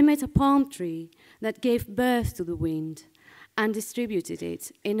 I met a palm tree that gave birth to the wind and distributed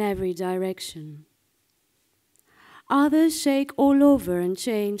it in every direction. Others shake all over and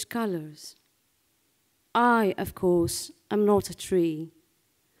change colors. I, of course, am not a tree.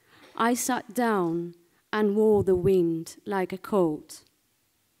 I sat down and wore the wind like a coat.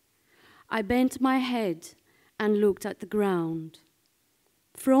 I bent my head and looked at the ground.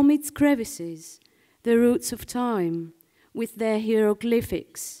 From its crevices, the roots of time, with their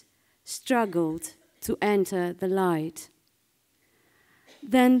hieroglyphics, struggled to enter the light.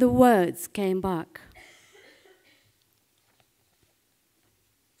 Then the words came back.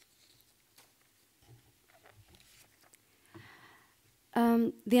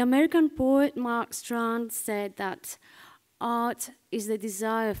 The American poet Mark Strand said that art is the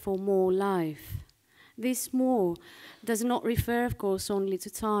desire for more life. This more does not refer, of course, only to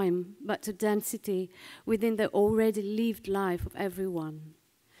time, but to density within the already lived life of everyone.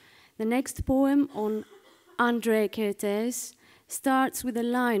 The next poem on André Kertész starts with a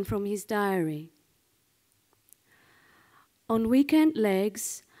line from his diary. On weekend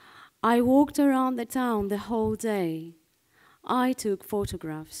legs, I walked around the town the whole day. I took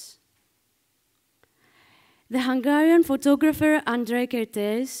photographs. The Hungarian photographer André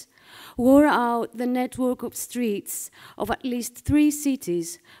Kertész wore out the network of streets of at least 3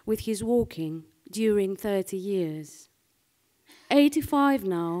 cities with his walking, during 30 years. 85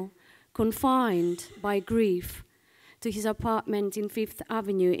 now, confined by grief to his apartment in Fifth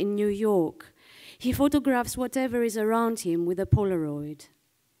Avenue in New York, he photographs whatever is around him with a Polaroid.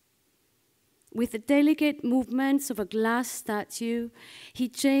 With the delicate movements of a glass statue, he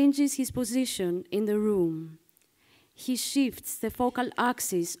changes his position in the room. He shifts the focal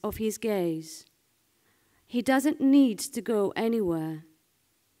axis of his gaze. He doesn't need to go anywhere.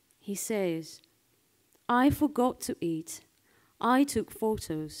 He says, "I forgot to eat. I took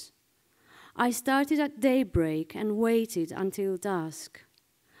photos. I started at daybreak and waited until dusk.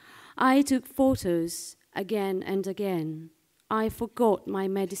 I took photos again and again. I forgot my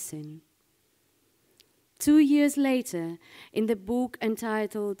medicine." 2 years later, in the book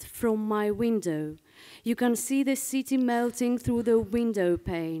entitled From My Window, you can see the city melting through the window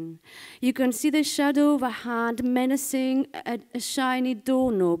pane. You can see the shadow of a hand menacing a shiny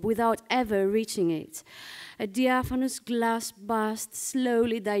doorknob without ever reaching it. A diaphanous glass bust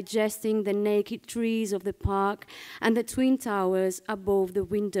slowly digesting the naked trees of the park and the twin towers above the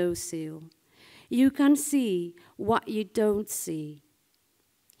windowsill. You can see what you don't see.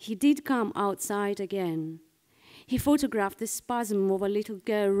 He did come outside again. He photographed the spasm of a little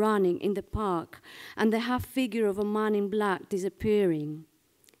girl running in the park and the half figure of a man in black disappearing.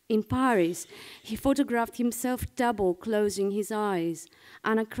 In Paris, he photographed himself double closing his eyes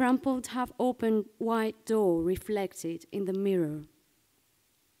and a crumpled half-open white door reflected in the mirror.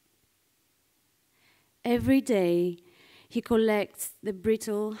 Every day, he collects the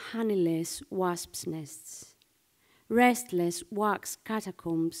brittle, honeyless wasps' nests, restless wax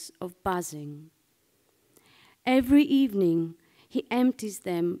catacombs of buzzing. Every evening, he empties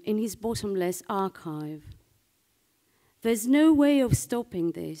them in his bottomless archive. There's no way of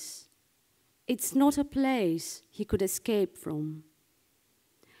stopping this. It's not a place he could escape from.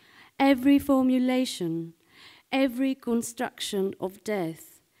 Every formulation, every construction of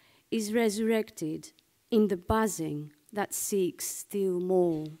death is resurrected in the buzzing that seeks still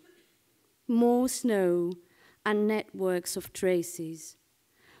more. More snow and networks of traces.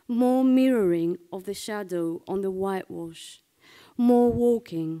 More mirroring of the shadow on the whitewash. More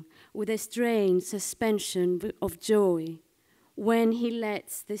walking with a strange suspension of joy when he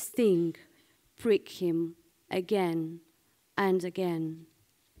lets the sting prick him again and again.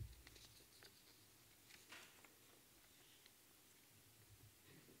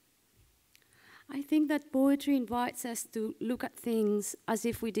 I think that poetry invites us to look at things as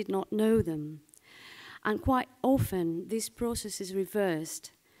if we did not know them. And quite often, this process is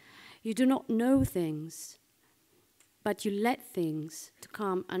reversed. You do not know things, but you let things to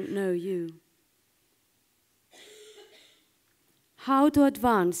come and know you. How to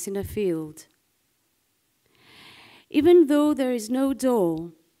advance in a field. Even though there is no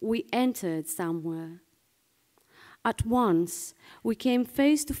door, we entered somewhere. At once, we came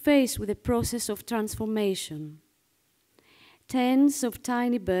face to face with a process of transformation. Tens of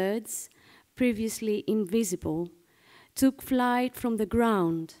tiny birds, previously invisible, took flight from the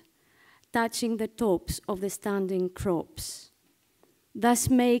ground, touching the tops of the standing crops, thus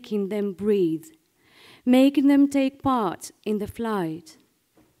making them breathe, making them take part in the flight.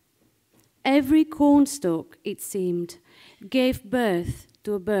 Every cornstalk, it seemed, gave birth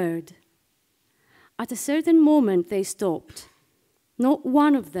to a bird. At a certain moment they stopped. Not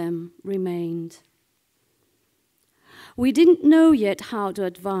one of them remained. We didn't know yet how to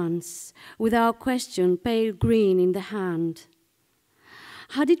advance, with our question pale green in the hand.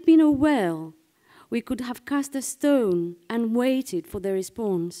 Had it been a well, we could have cast a stone and waited for the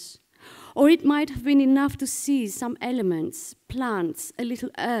response. Or it might have been enough to seize some elements, plants, a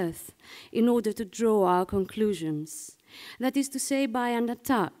little earth, in order to draw our conclusions. That is to say, by an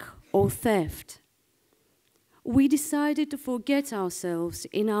attack or theft. We decided to forget ourselves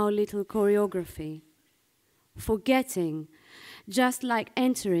in our little choreography. Forgetting, just like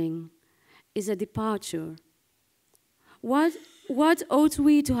entering, is a departure. What ought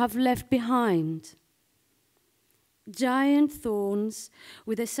we to have left behind? Giant thorns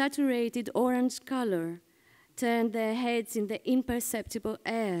with a saturated orange color turned their heads in the imperceptible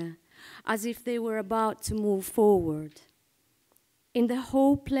air as if they were about to move forward. In the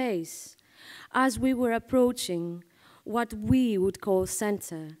whole place, as we were approaching what we would call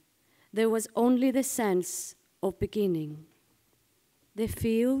center, there was only the sense of beginning. The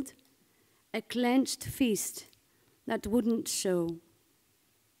field, a clenched fist that wouldn't show.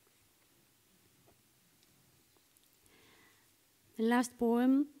 The last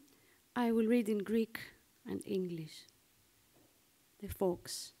poem I will read in Greek and English. The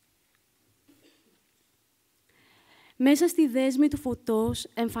Fox. Μέσα στη δέσμη του φωτός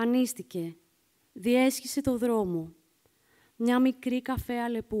εμφανίστηκε διέσχισε το δρόμο. Μια μικρή καφέ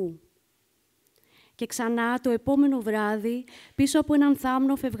Αλεπού. Και ξανά το επόμενο βράδυ, πίσω από έναν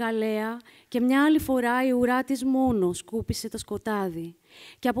θάμνο φευγαλέα και μια άλλη φορά η ουρά της μόνο σκούπισε το σκοτάδι.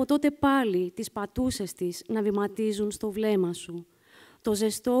 Και από τότε πάλι τις πατούσες της να βηματίζουν στο βλέμμα σου. Το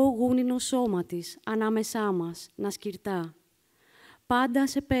ζεστό γούνινο σώμα της ανάμεσά μας να σκυρτά. Πάντα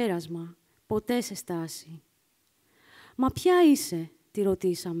σε πέρασμα, ποτέ σε στάση. «Μα ποια είσαι?» τη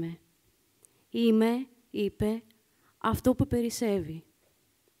ρωτήσαμε. «Είμαι», είπε, «αυτό που περισσεύει».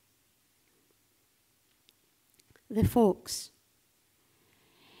 The fox.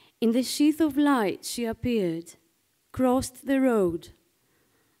 In the sheath of light she appeared, crossed the road,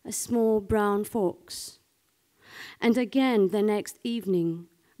 a small brown fox. And again the next evening,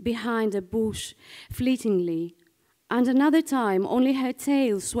 behind a bush, fleetingly, and another time only her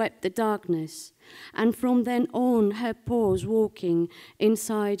tail swept the darkness, and from then on her paws walking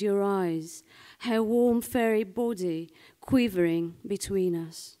inside your eyes, her warm furry body quivering between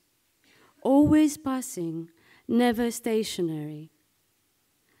us. Always passing, never stationary.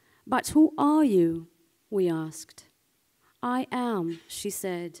 "But who are you?" we asked. "I am," she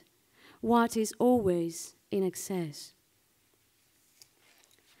said, "what is always in excess."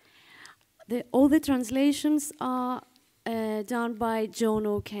 All the translations are done by John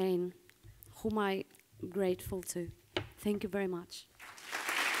O'Kane, whom I'm grateful to. Thank you very much.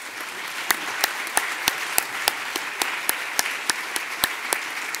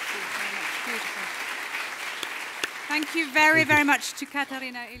 Thank you very, very much to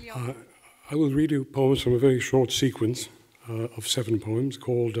Katarina Ilion. I will read you poems from a very short sequence of 7 poems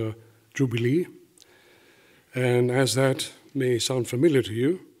called Jubilee. And as that may sound familiar to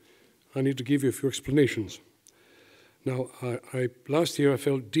you, I need to give you a few explanations. Now, last year I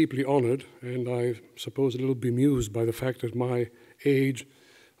felt deeply honored, and I suppose a little bemused by the fact that my age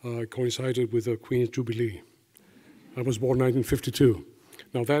coincided with the Queen's Jubilee. I was born in 1952.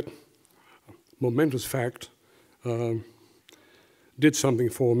 Now, that momentous fact did something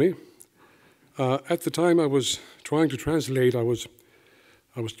for me. At the time I was trying to translate, I was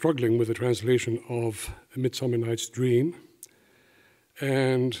struggling with the translation of A Midsummer Night's Dream,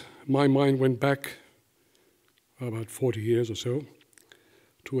 and my mind went back about 40 years or so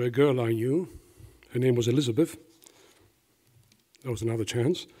to a girl I knew. Her name was Elizabeth. That was another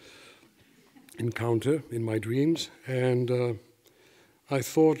chance encounter in my dreams, and I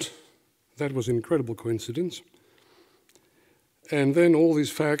thought that was an incredible coincidence. And then all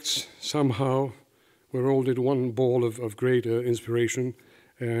these facts somehow were rolled into one ball of great inspiration,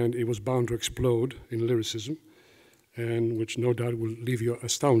 and it was bound to explode in lyricism, and which no doubt will leave you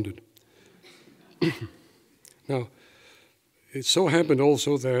astounded. Now, it so happened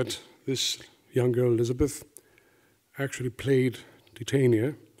also that this young girl, Elizabeth, actually played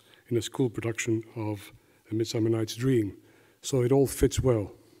Titania in a school production of A Midsummer Night's Dream, so it all fits well.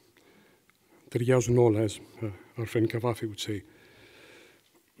 Ταιριάζουν όλα, as our friend Cavafy would say.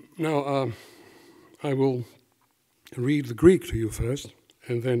 Now, I will read the Greek to you first,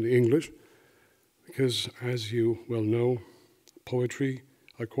 and then the English, because as you well know, poetry,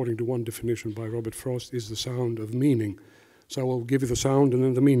 according to one definition by Robert Frost, is the sound of meaning. So I will give you the sound and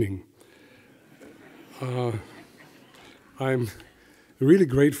then the meaning. I'm really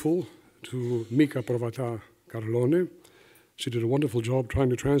grateful to Mika Provata Carlone. She did a wonderful job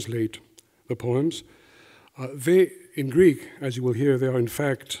trying to translate the poems. In Greek, as you will hear, they are in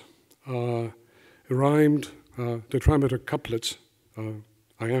fact rhymed tetrameter couplets,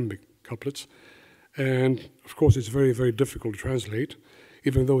 iambic couplets, and of course it's very, very difficult to translate,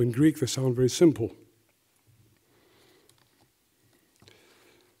 even though in Greek they sound very simple.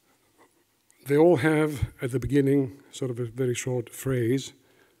 They all have, at the beginning, sort of a very short phrase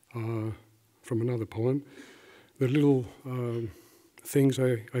from another poem. They're little things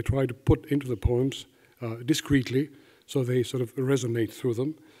I try to put into the poems discreetly, so they sort of resonate through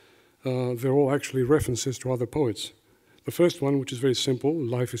them. They're all actually references to other poets. The first one, which is very simple,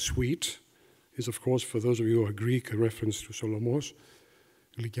 Life is Sweet, is of course, for those of you who are Greek, a reference to Solomos,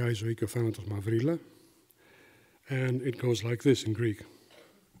 Γλυκιά η ζωή και ο θάνατος μαυρίλα. And it goes like this in Greek.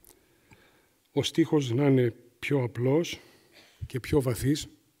 Ο στίχος να είναι πιο απλός και πιο βαθύς,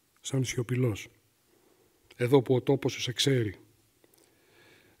 σαν σιωπηλός. Εδώ που ο τόπος σου σε ξέρει.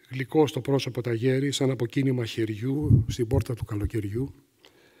 Γλυκό στο πρόσωπο ταγέρι, σαν αποκίνημα χεριού στην πόρτα του καλοκαιριού,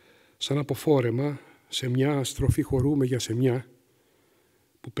 σαν αποφόρεμα σε μια στροφή χορού με γιασεμιά,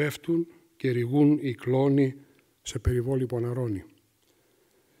 που πέφτουν και ρηγούν οι κλόνοι σε περιβόλι που αναρώνει.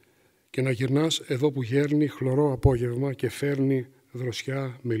 Και να γυρνάς εδώ που γέρνει χλωρό απόγευμα και φέρνει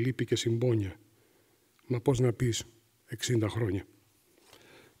δροσιά με λύπη και συμπόνια. Μα πώς να πεις 60 χρόνια.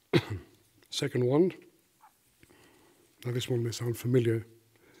 Second one, now this one may sound familiar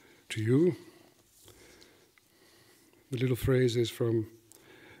to you. The little phrase is from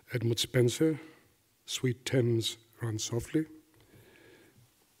Edmund Spenser, Sweet Thames run softly.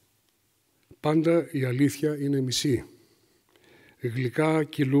 Πάντα η αλήθεια είναι μισή. Γλυκά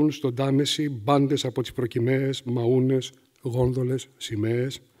κυλούν στον Τάμεση μπάντες από τις προκυμαίες, μαούνες, γόνδολες,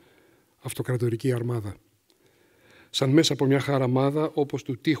 σημαίες, αυτοκρατορική αρμάδα. Σαν μέσα από μια χαραμάδα, όπως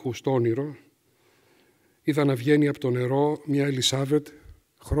του τείχου στο όνειρο, είδα να βγαίνει από το νερό μια Ελισάβετ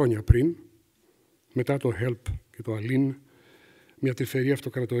χρόνια πριν, μετά το Help και το Αλίν, μια τρυφερή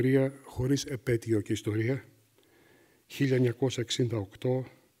αυτοκρατορία χωρίς επέτειο και ιστορία, 1968,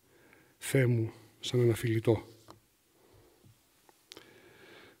 Θεέ μου, σαν ένα φιλιτό.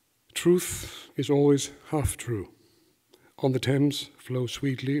 Truth is always half true. On the Thames flow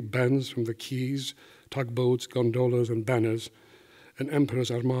sweetly bands from the quays, tugboats, gondolas and banners, an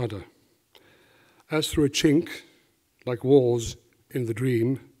emperor's armada. As through a chink, like walls in the dream,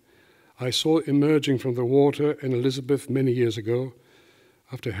 I saw emerging from the water in Elizabeth many years ago,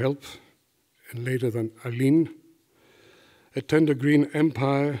 after Help, and later than Aline, a tender green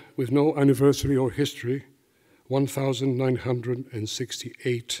empire with no anniversary or history,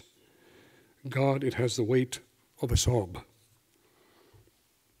 1968. God, it has the weight of a sob.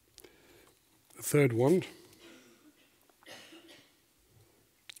 The third one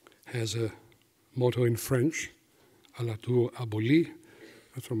has a motto in French, à la tour abolie.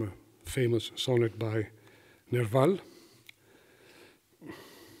 That's from a famous sonnet by Nerval.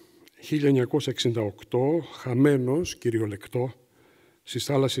 1968, χαμένος, κυριολεκτό, στις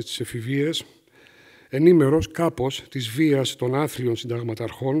θάλασσες της εφηβείας, ενήμερος κάπως της βίας των άθλιων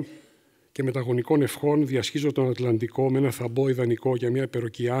συνταγματαρχών και μεταγωνικών ευχών διασχίζω τον Ατλαντικό με ένα θαμπό ιδανικό για μια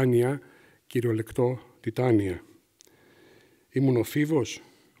υπεροκειάνια, κυριολεκτό, τιτάνια. Ήμουν ο Φίβος,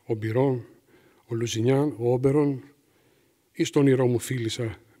 ο Μπυρόν, ο Λουζινιάν, ο Όμπερον ή στον όνειρό μου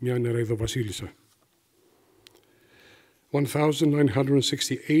φίλησα μια νεραϊδοβασίλισσα.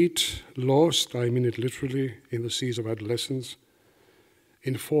 1968, lost, I mean it literally, in the seas of adolescence,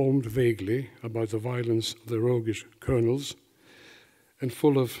 informed vaguely about the violence of the roguish colonels, and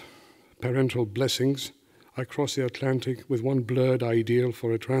full of parental blessings, I crossed the Atlantic with one blurred ideal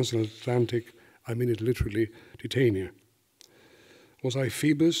for a transatlantic, I mean it literally, Titania. Was I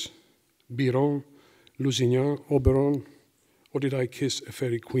Phoebus, Biron, Lusignan, Oberon, or did I kiss a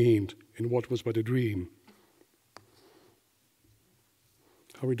fairy queen in what was but a dream?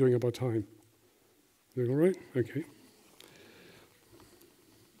 How are we doing about time? Doing all right? Okay.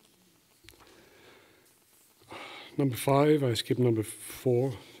 Number 5, I skipped number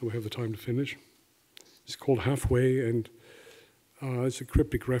 4, so we have the time to finish. It's called Halfway, and it's a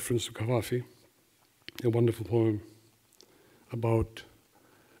cryptic reference to Cavafy, a wonderful poem about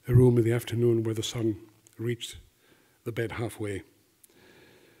a room in the afternoon where the sun reached the bed halfway.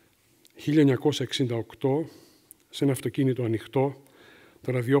 1968, σε ένα αυτοκίνητο ανοιχτό,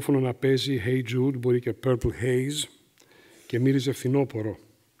 το ραδιόφωνο να παίζει Hey Jude, μπορεί και Purple Haze, και μύριζε φθινόπορο.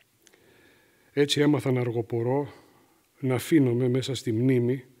 Έτσι έμαθα να αργοπορώ, να αφήνομαι μέσα στη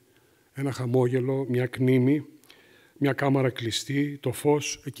μνήμη, ένα χαμόγελο, μια κνήμη, μια κάμαρα κλειστή, το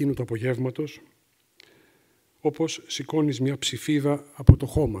φως εκείνου του απογεύματος, όπως σηκώνεις μια ψηφίδα από το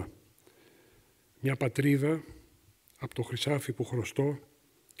χώμα, μια πατρίδα από το χρυσάφι που χρωστώ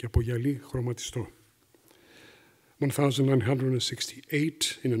και από γυαλί χρωματιστό.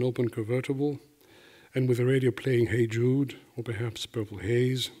 1968 in an open convertible, and with the radio playing Hey Jude, or perhaps Purple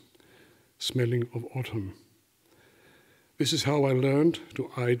Haze, smelling of autumn. This is how I learned to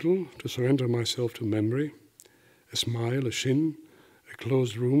idle, to surrender myself to memory, a smile, a shin, a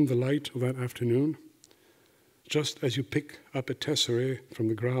closed room, the light of that afternoon. Just as you pick up a tesserae from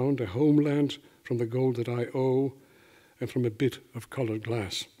the ground, a homeland from the gold that I owe, and from a bit of colored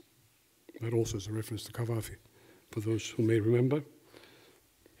glass. That also is a reference to Cavafy, for those who may remember.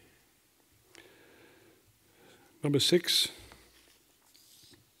 Number 6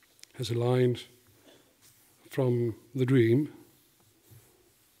 has a line from The Dream,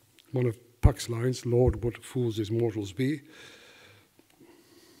 one of Puck's lines, Lord, what fools these mortals be.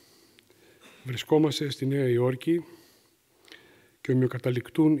 Βρισκόμαστε στη Νέα Υόρκη και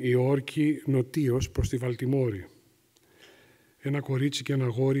ομοιοκαταληκτούν οι όρκοι νοτίως προς τη Βαλτιμόρη. Ένα κορίτσι και ένα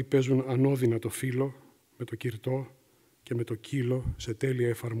αγόρι παίζουν ανώδυνα το φύλλο με το κυρτό και με το κύλο σε τέλεια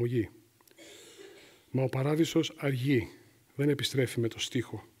εφαρμογή. Μα ο παράδεισος αργεί, δεν επιστρέφει με το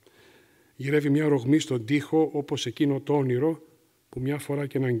στίχο. Γυρεύει μια ρογμή στον τοίχο όπως εκείνο το όνειρο που μια φορά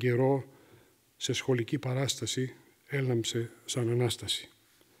και έναν καιρό σε σχολική παράσταση έλαμψε σαν Ανάσταση.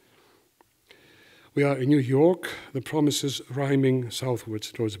 We are in New York, the promises rhyming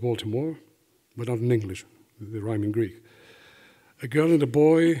southwards towards Baltimore, but not in English, the rhyme in Greek. A girl and a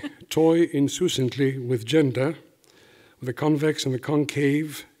boy toy insouciantly with gender, with the convex and the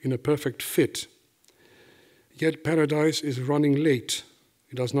concave in a perfect fit. Yet paradise is running late.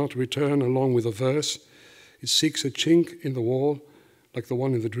 It does not return along with the verse. It seeks a chink in the wall, like the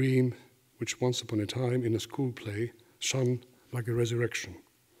one in the dream, which once upon a time in a school play shone like a resurrection.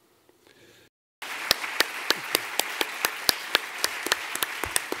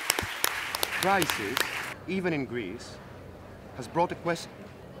 Crisis, even in Greece, has brought a question.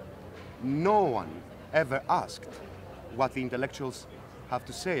 No one ever asked what the intellectuals have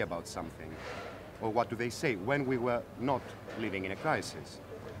to say about something, or what do they say when we were not living in a crisis.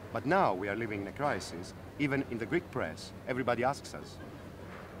 But now we are living in a crisis. Even in the Greek press, everybody asks us,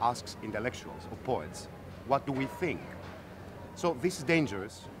 asks intellectuals or poets, what do we think? So this is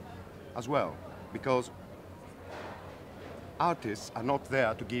dangerous as well, because artists are not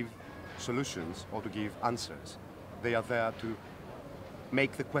there to give solutions or to give answers. They are there to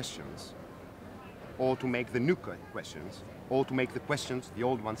make the questions, or to make the new questions, or to make the questions, the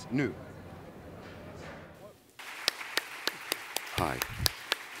old ones, new. Hi.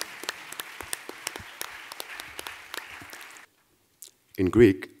 In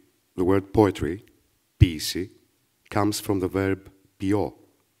Greek, the word poetry, poesi, comes from the verb pio,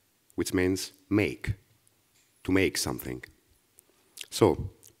 which means make, to make something.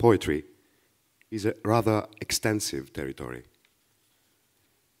 So, poetry is a rather extensive territory.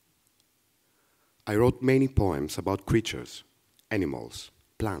 I wrote many poems about creatures, animals,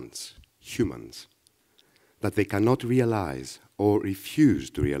 plants, humans, that they cannot realize or refuse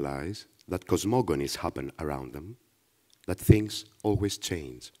to realize that cosmogonies happen around them, that things always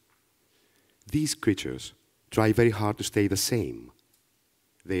change. These creatures try very hard to stay the same.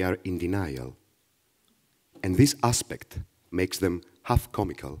 They are in denial. And this aspect makes them half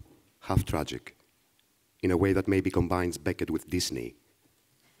comical, half tragic, in a way that maybe combines Beckett with Disney.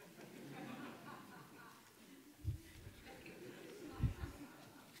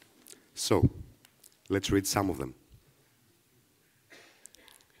 So, let's read some of them.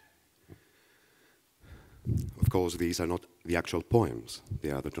 Of course, these are not the actual poems.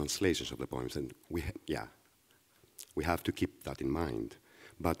 They are the translations of the poems, and we have to keep that in mind.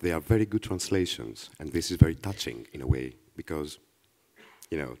 But they are very good translations, and this is very touching in a way, because,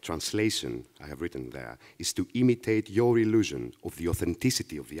 you know, translation, I have written there, is to imitate your illusion of the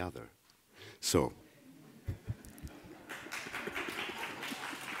authenticity of the other. So,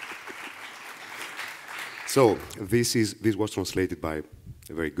 this was translated by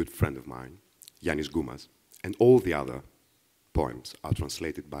a very good friend of mine, Yannis Goumas, and all the other poems are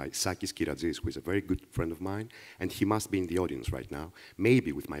translated by Sakis Kiradis, who is a very good friend of mine, and he must be in the audience right now,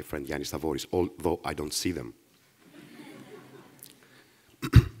 maybe with my friend Yannis Tavoris, although I don't see them.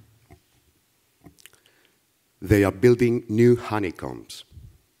 They are building new honeycombs.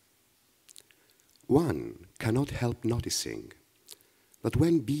 One cannot help noticing that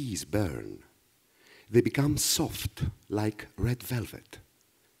when bees burn, they become soft like red velvet,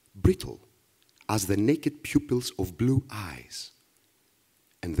 brittle as the naked pupils of blue eyes,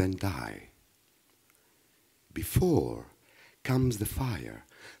 and then die. Before comes the fire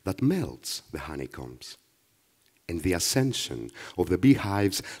that melts the honeycombs, and the ascension of the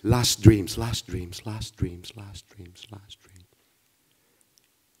beehive's last dreams, last dreams, last dreams, last dreams, last dreams.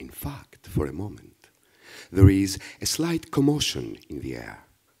 In fact, for a moment, there is a slight commotion in the air.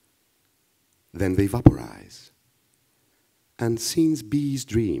 Then they vaporize. And since bees'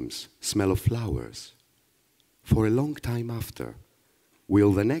 dreams smell of flowers, for a long time after,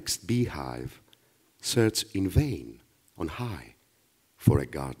 will the next beehive search in vain on high for a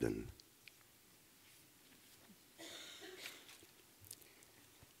garden.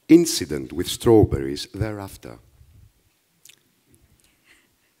 Incident with strawberries thereafter.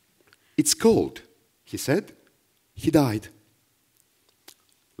 It's cold, he said. He died.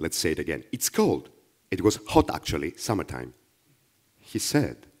 Let's say it again. It's cold. It was hot, actually, summertime. He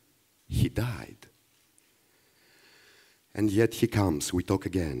said, he died. And yet he comes, we talk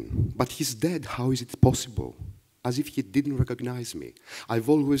again. But he's dead, how is it possible? As if he didn't recognize me. I've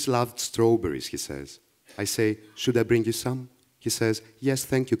always loved strawberries, he says. I say, should I bring you some? He says, yes,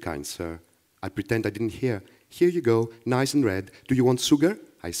 thank you, kind sir. I pretend I didn't hear. Here you go, nice and red. Do you want sugar?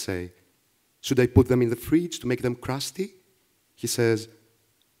 I say. Should I put them in the fridge to make them crusty? He says,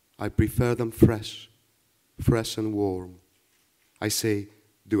 I prefer them fresh, fresh and warm. I say,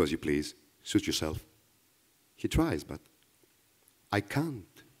 do as you please, suit yourself. He tries, but I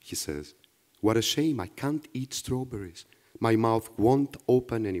can't, he says. What a shame, I can't eat strawberries. My mouth won't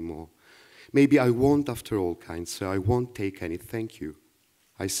open anymore. Maybe I won't after all, kind sir. I won't take any, thank you.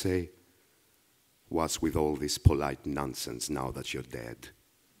 I say, What's with all this polite nonsense now that you're dead?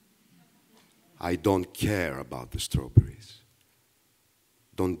 I don't care about the strawberries.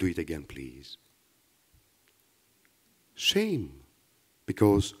 Don't do it again, please. Shame,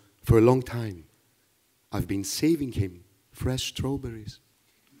 because for a long time I've been saving him fresh strawberries.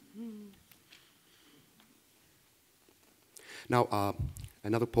 Now,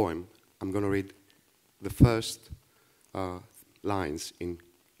 another poem. I'm going to read the first lines in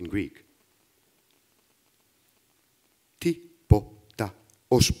Greek. Τίποτα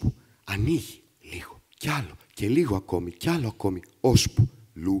ώσπου ανοίγει λίγο κι άλλο και λίγο ακόμη κι άλλο ακόμη ώσπου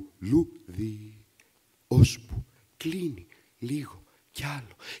λουλούδι ώσπου κλείνει λίγο κι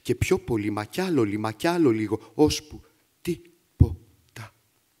άλλο και πιο πολύ μα κι άλλο λίγο ώσπου τίποτα.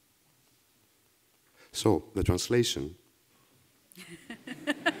 So, the translation.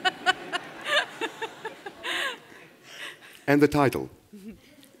 And the title.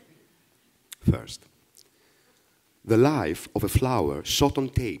 First. The life of a flower shot on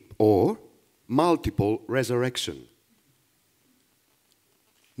tape, or multiple resurrection.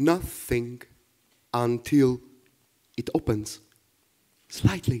 Nothing until it opens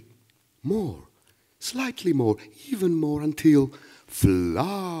slightly more, even more until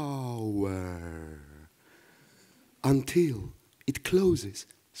flower. Until it closes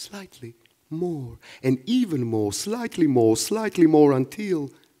slightly more, and even more, slightly more until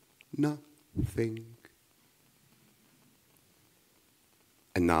nothing.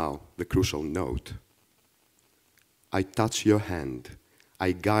 And now, the crucial note. I touch your hand,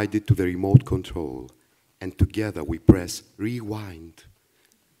 I guide it to the remote control, and together we press rewind.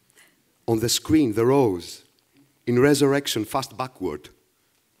 On the screen, the rose, in resurrection, fast backward.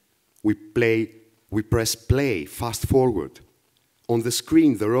 We press play, fast forward. On the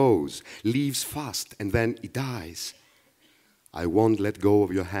screen, the rose leaves fast, and then it dies. I won't let go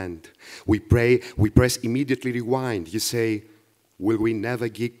of your hand. We press immediately rewind. You say, will we never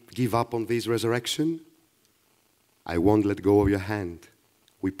give up on this resurrection? I won't let go of your hand.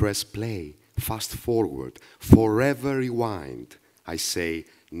 We press play, fast forward, forever rewind. I say,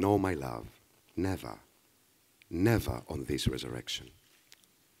 no, my love, never, never on this resurrection.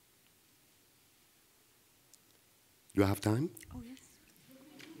 Do I have time? Oh, yes.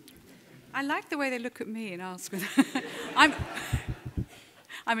 I like the way they look at me and ask.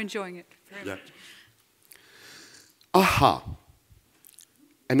 I'm enjoying it very much. Aha.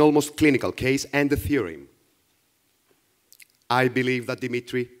 An almost clinical case and a theorem. I believe that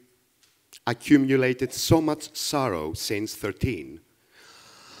Dimitri accumulated so much sorrow since 13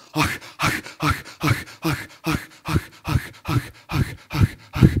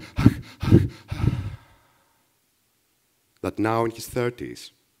 that now in his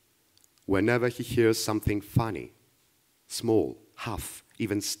 30s, whenever he hears something funny, small, half,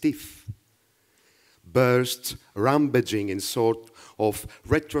 even stiff, bursts rampaging in sort of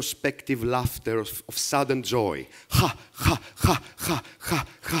retrospective laughter of sudden joy. Ha, ha, ha, ha, ha,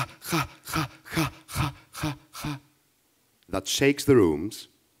 ha, ha, ha, ha, ha, ha, ha. That shakes the rooms,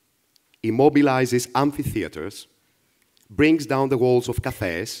 immobilizes amphitheaters, brings down the walls of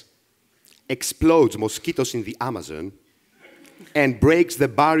cafes, explodes mosquitoes in the Amazon, and breaks the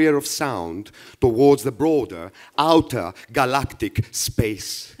barrier of sound towards the broader, outer galactic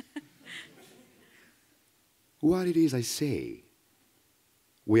space. What it is I say,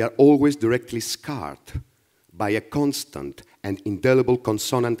 we are always directly scarred by a constant and indelible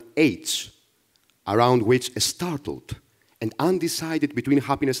consonant H, around which a startled and undecided between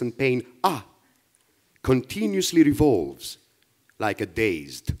happiness and pain continuously revolves like a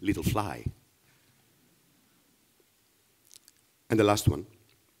dazed little fly. And the last one,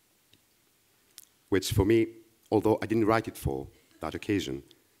 which for me, although I didn't write it for that occasion,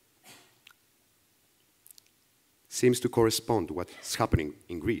 seems to correspond to what's happening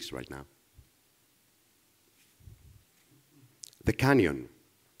in Greece right now. The canyon,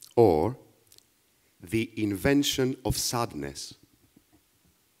 or the invention of sadness.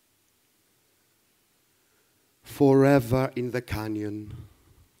 Forever in the canyon,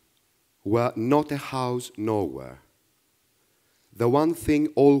 where not a house nowhere. The one thing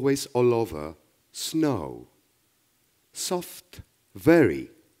always all over, snow. Soft, very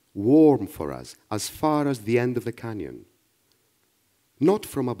warm for us, as far as the end of the canyon. Not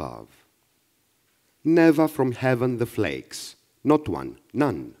from above. Never from heaven the flakes. Not one,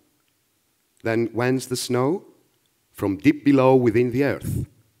 none. Then whence the snow? From deep below within the earth,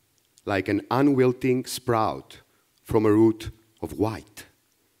 like an unwilting sprout from a root of white.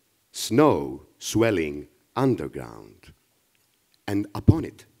 Snow swelling underground. And upon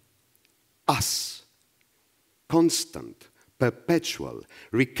it, us, constant, perpetual,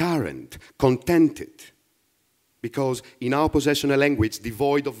 recurrent, contented. Because in our possession a language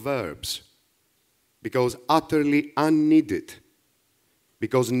devoid of verbs. Because utterly unneeded.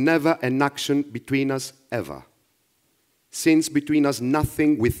 Because never an action between us ever. Since between us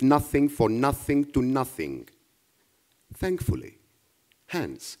nothing with nothing for nothing to nothing. Thankfully.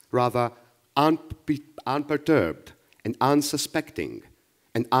 Hence, rather unperturbed and unsuspecting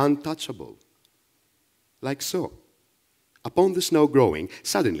and untouchable. Like so. Upon the snow growing,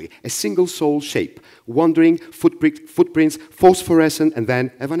 suddenly a single soul shape, wandering footprints, phosphorescent and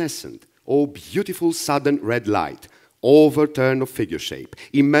then evanescent. Oh, beautiful sudden red light, overturn of figure shape,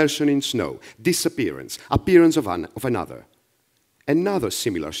 immersion in snow, disappearance, appearance of another. Another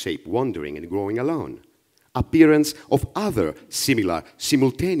similar shape wandering and growing alone. Appearance of other similar,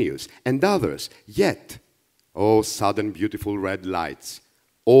 simultaneous, and others, yet. Oh, sudden beautiful red lights,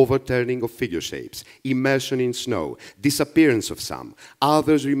 overturning of figure shapes, immersion in snow, disappearance of some,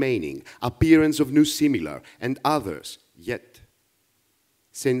 others remaining, appearance of new similar, and others, yet.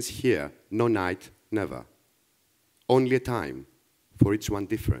 Since here, no night, never. Only a time, for each one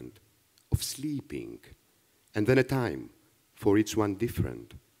different, of sleeping, and then a time, for each one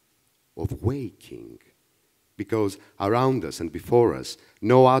different, of waking. Because around us and before us,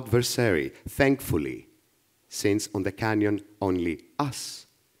 no adversary, thankfully, since on the canyon only us,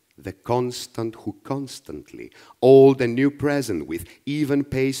 the constant who constantly, old and new present with even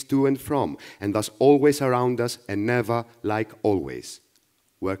pace to and from, and thus always around us and never like always,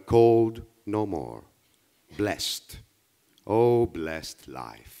 were called no more. Blessed, oh blessed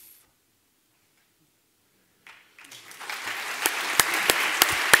life.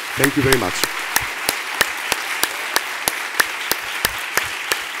 Thank you very much.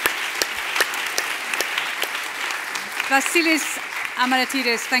 Vasilis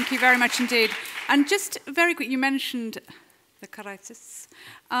Amalatides, thank you very much indeed. And just very quick, you mentioned the Karaitis.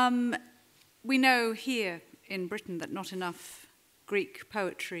 We know here in Britain that not enough Greek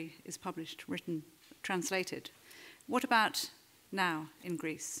poetry is published, written, translated. What about now in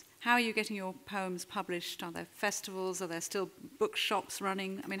Greece? How are you getting your poems published? Are there festivals? Are there still bookshops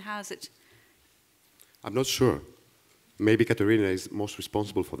running? I mean, how is it? I'm not sure. Maybe Katerina is most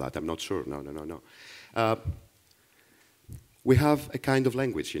responsible for that. I'm not sure. No. We have a kind of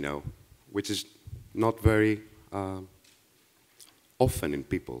language, you know, which is not very often in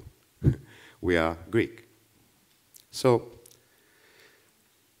people. We are Greek. So,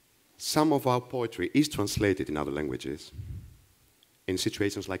 some of our poetry is translated in other languages, in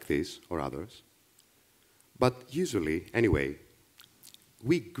situations like this or others. But usually, anyway,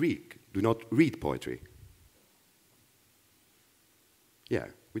 we Greek do not read poetry. Yeah,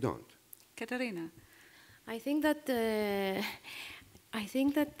 we don't. Katerina? I think that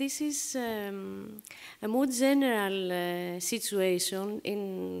this is a more general situation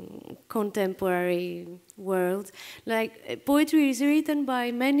in contemporary world. Like poetry is written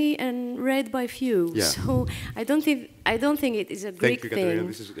by many and read by few. Yeah. So I don't think it is a Greek Thank you,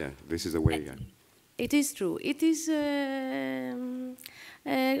 Katerina. thing. This is the way. Yeah. It is true. It is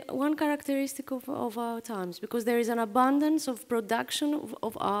one characteristic of our times, because there is an abundance of production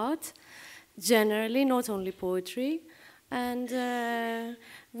of art. Generally, not only poetry, and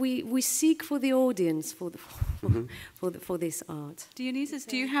we seek for the audience for this art. Dionysus,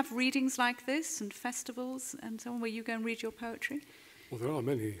 do you have readings like this and festivals and so on where you go and read your poetry? Well, there are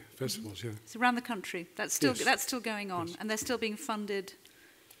many festivals, yeah. It's around the country. That's still going on, and they're still being funded.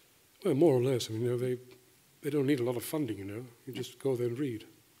 Well, more or less. I mean, you know, they don't need a lot of funding, you know. You just go there and read.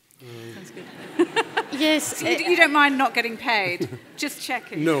 Sounds good. Yes. So you don't mind not getting paid? Just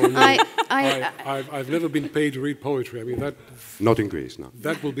checking. No. I've never been paid to read poetry. I mean, that... Not in Greece, no.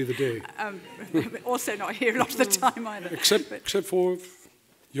 That will be the day. Also not here a lot of the time either. Except for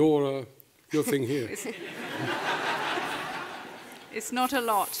your thing here. It's not a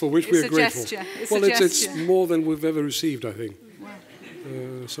lot. For which we are grateful. Gesture. It's more than we've ever received, I think.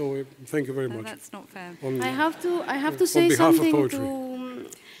 Wow. So thank you very much. That's not fair. I have to say something to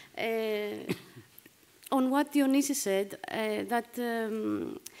on what Dionysus said that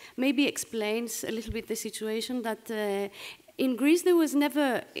maybe explains a little bit the situation that in Greece there was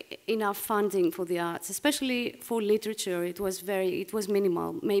never enough funding for the arts, especially for literature. It was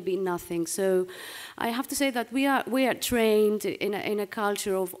minimal, maybe nothing. So I have to say that we are trained in a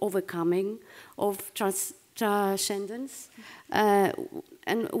culture of overcoming, of transcendence,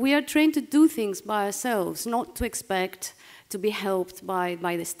 and we are trained to do things by ourselves, not to expect to be helped by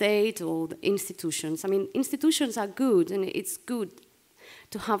the state or the institutions. I mean, institutions are good, and it's good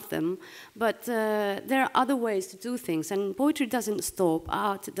to have them, but there are other ways to do things, and poetry doesn't stop,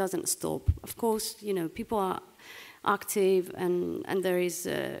 art doesn't stop. Of course, you know, people active, and there is,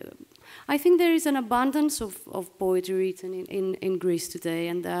 I think there is an abundance of poetry written in Greece today,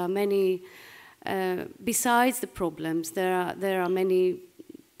 and there are many, besides the problems, there are many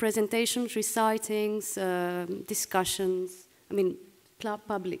presentations, recitings, discussions, I mean,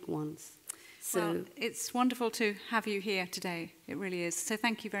 public ones. So well, it's wonderful to have you here today. It really is. So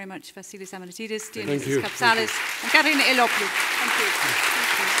thank you very much, Vasilis Amanatidis, Dionysios Kapsalis, and Karina Elopoulos. Thank you.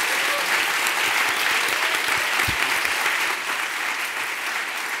 Thank you.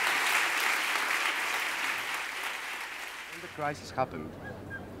 When the crisis happened,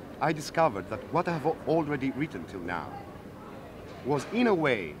 I discovered that what I have already written till now was, in a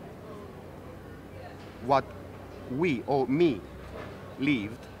way, what we, or me,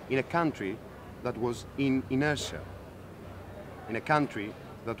 lived in a country that was in inertia, in a country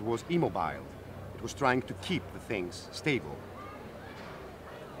that was immobile. It was trying to keep the things stable.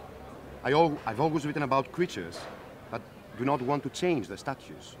 I've always written about creatures that do not want to change their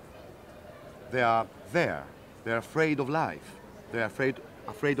status. They are there. They're afraid of life. They're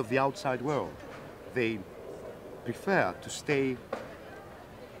afraid of the outside world. They prefer to stay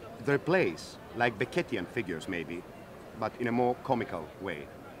their place, like Beckettian figures maybe, but in a more comical way,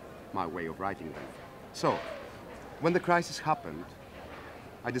 my way of writing them. So, when the crisis happened,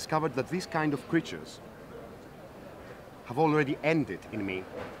 I discovered that these kind of creatures have already ended in me.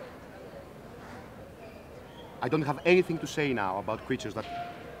 I don't have anything to say now about creatures that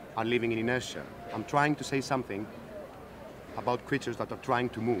are living in inertia. I'm trying to say something about creatures that are trying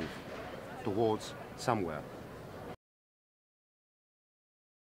to move towards somewhere.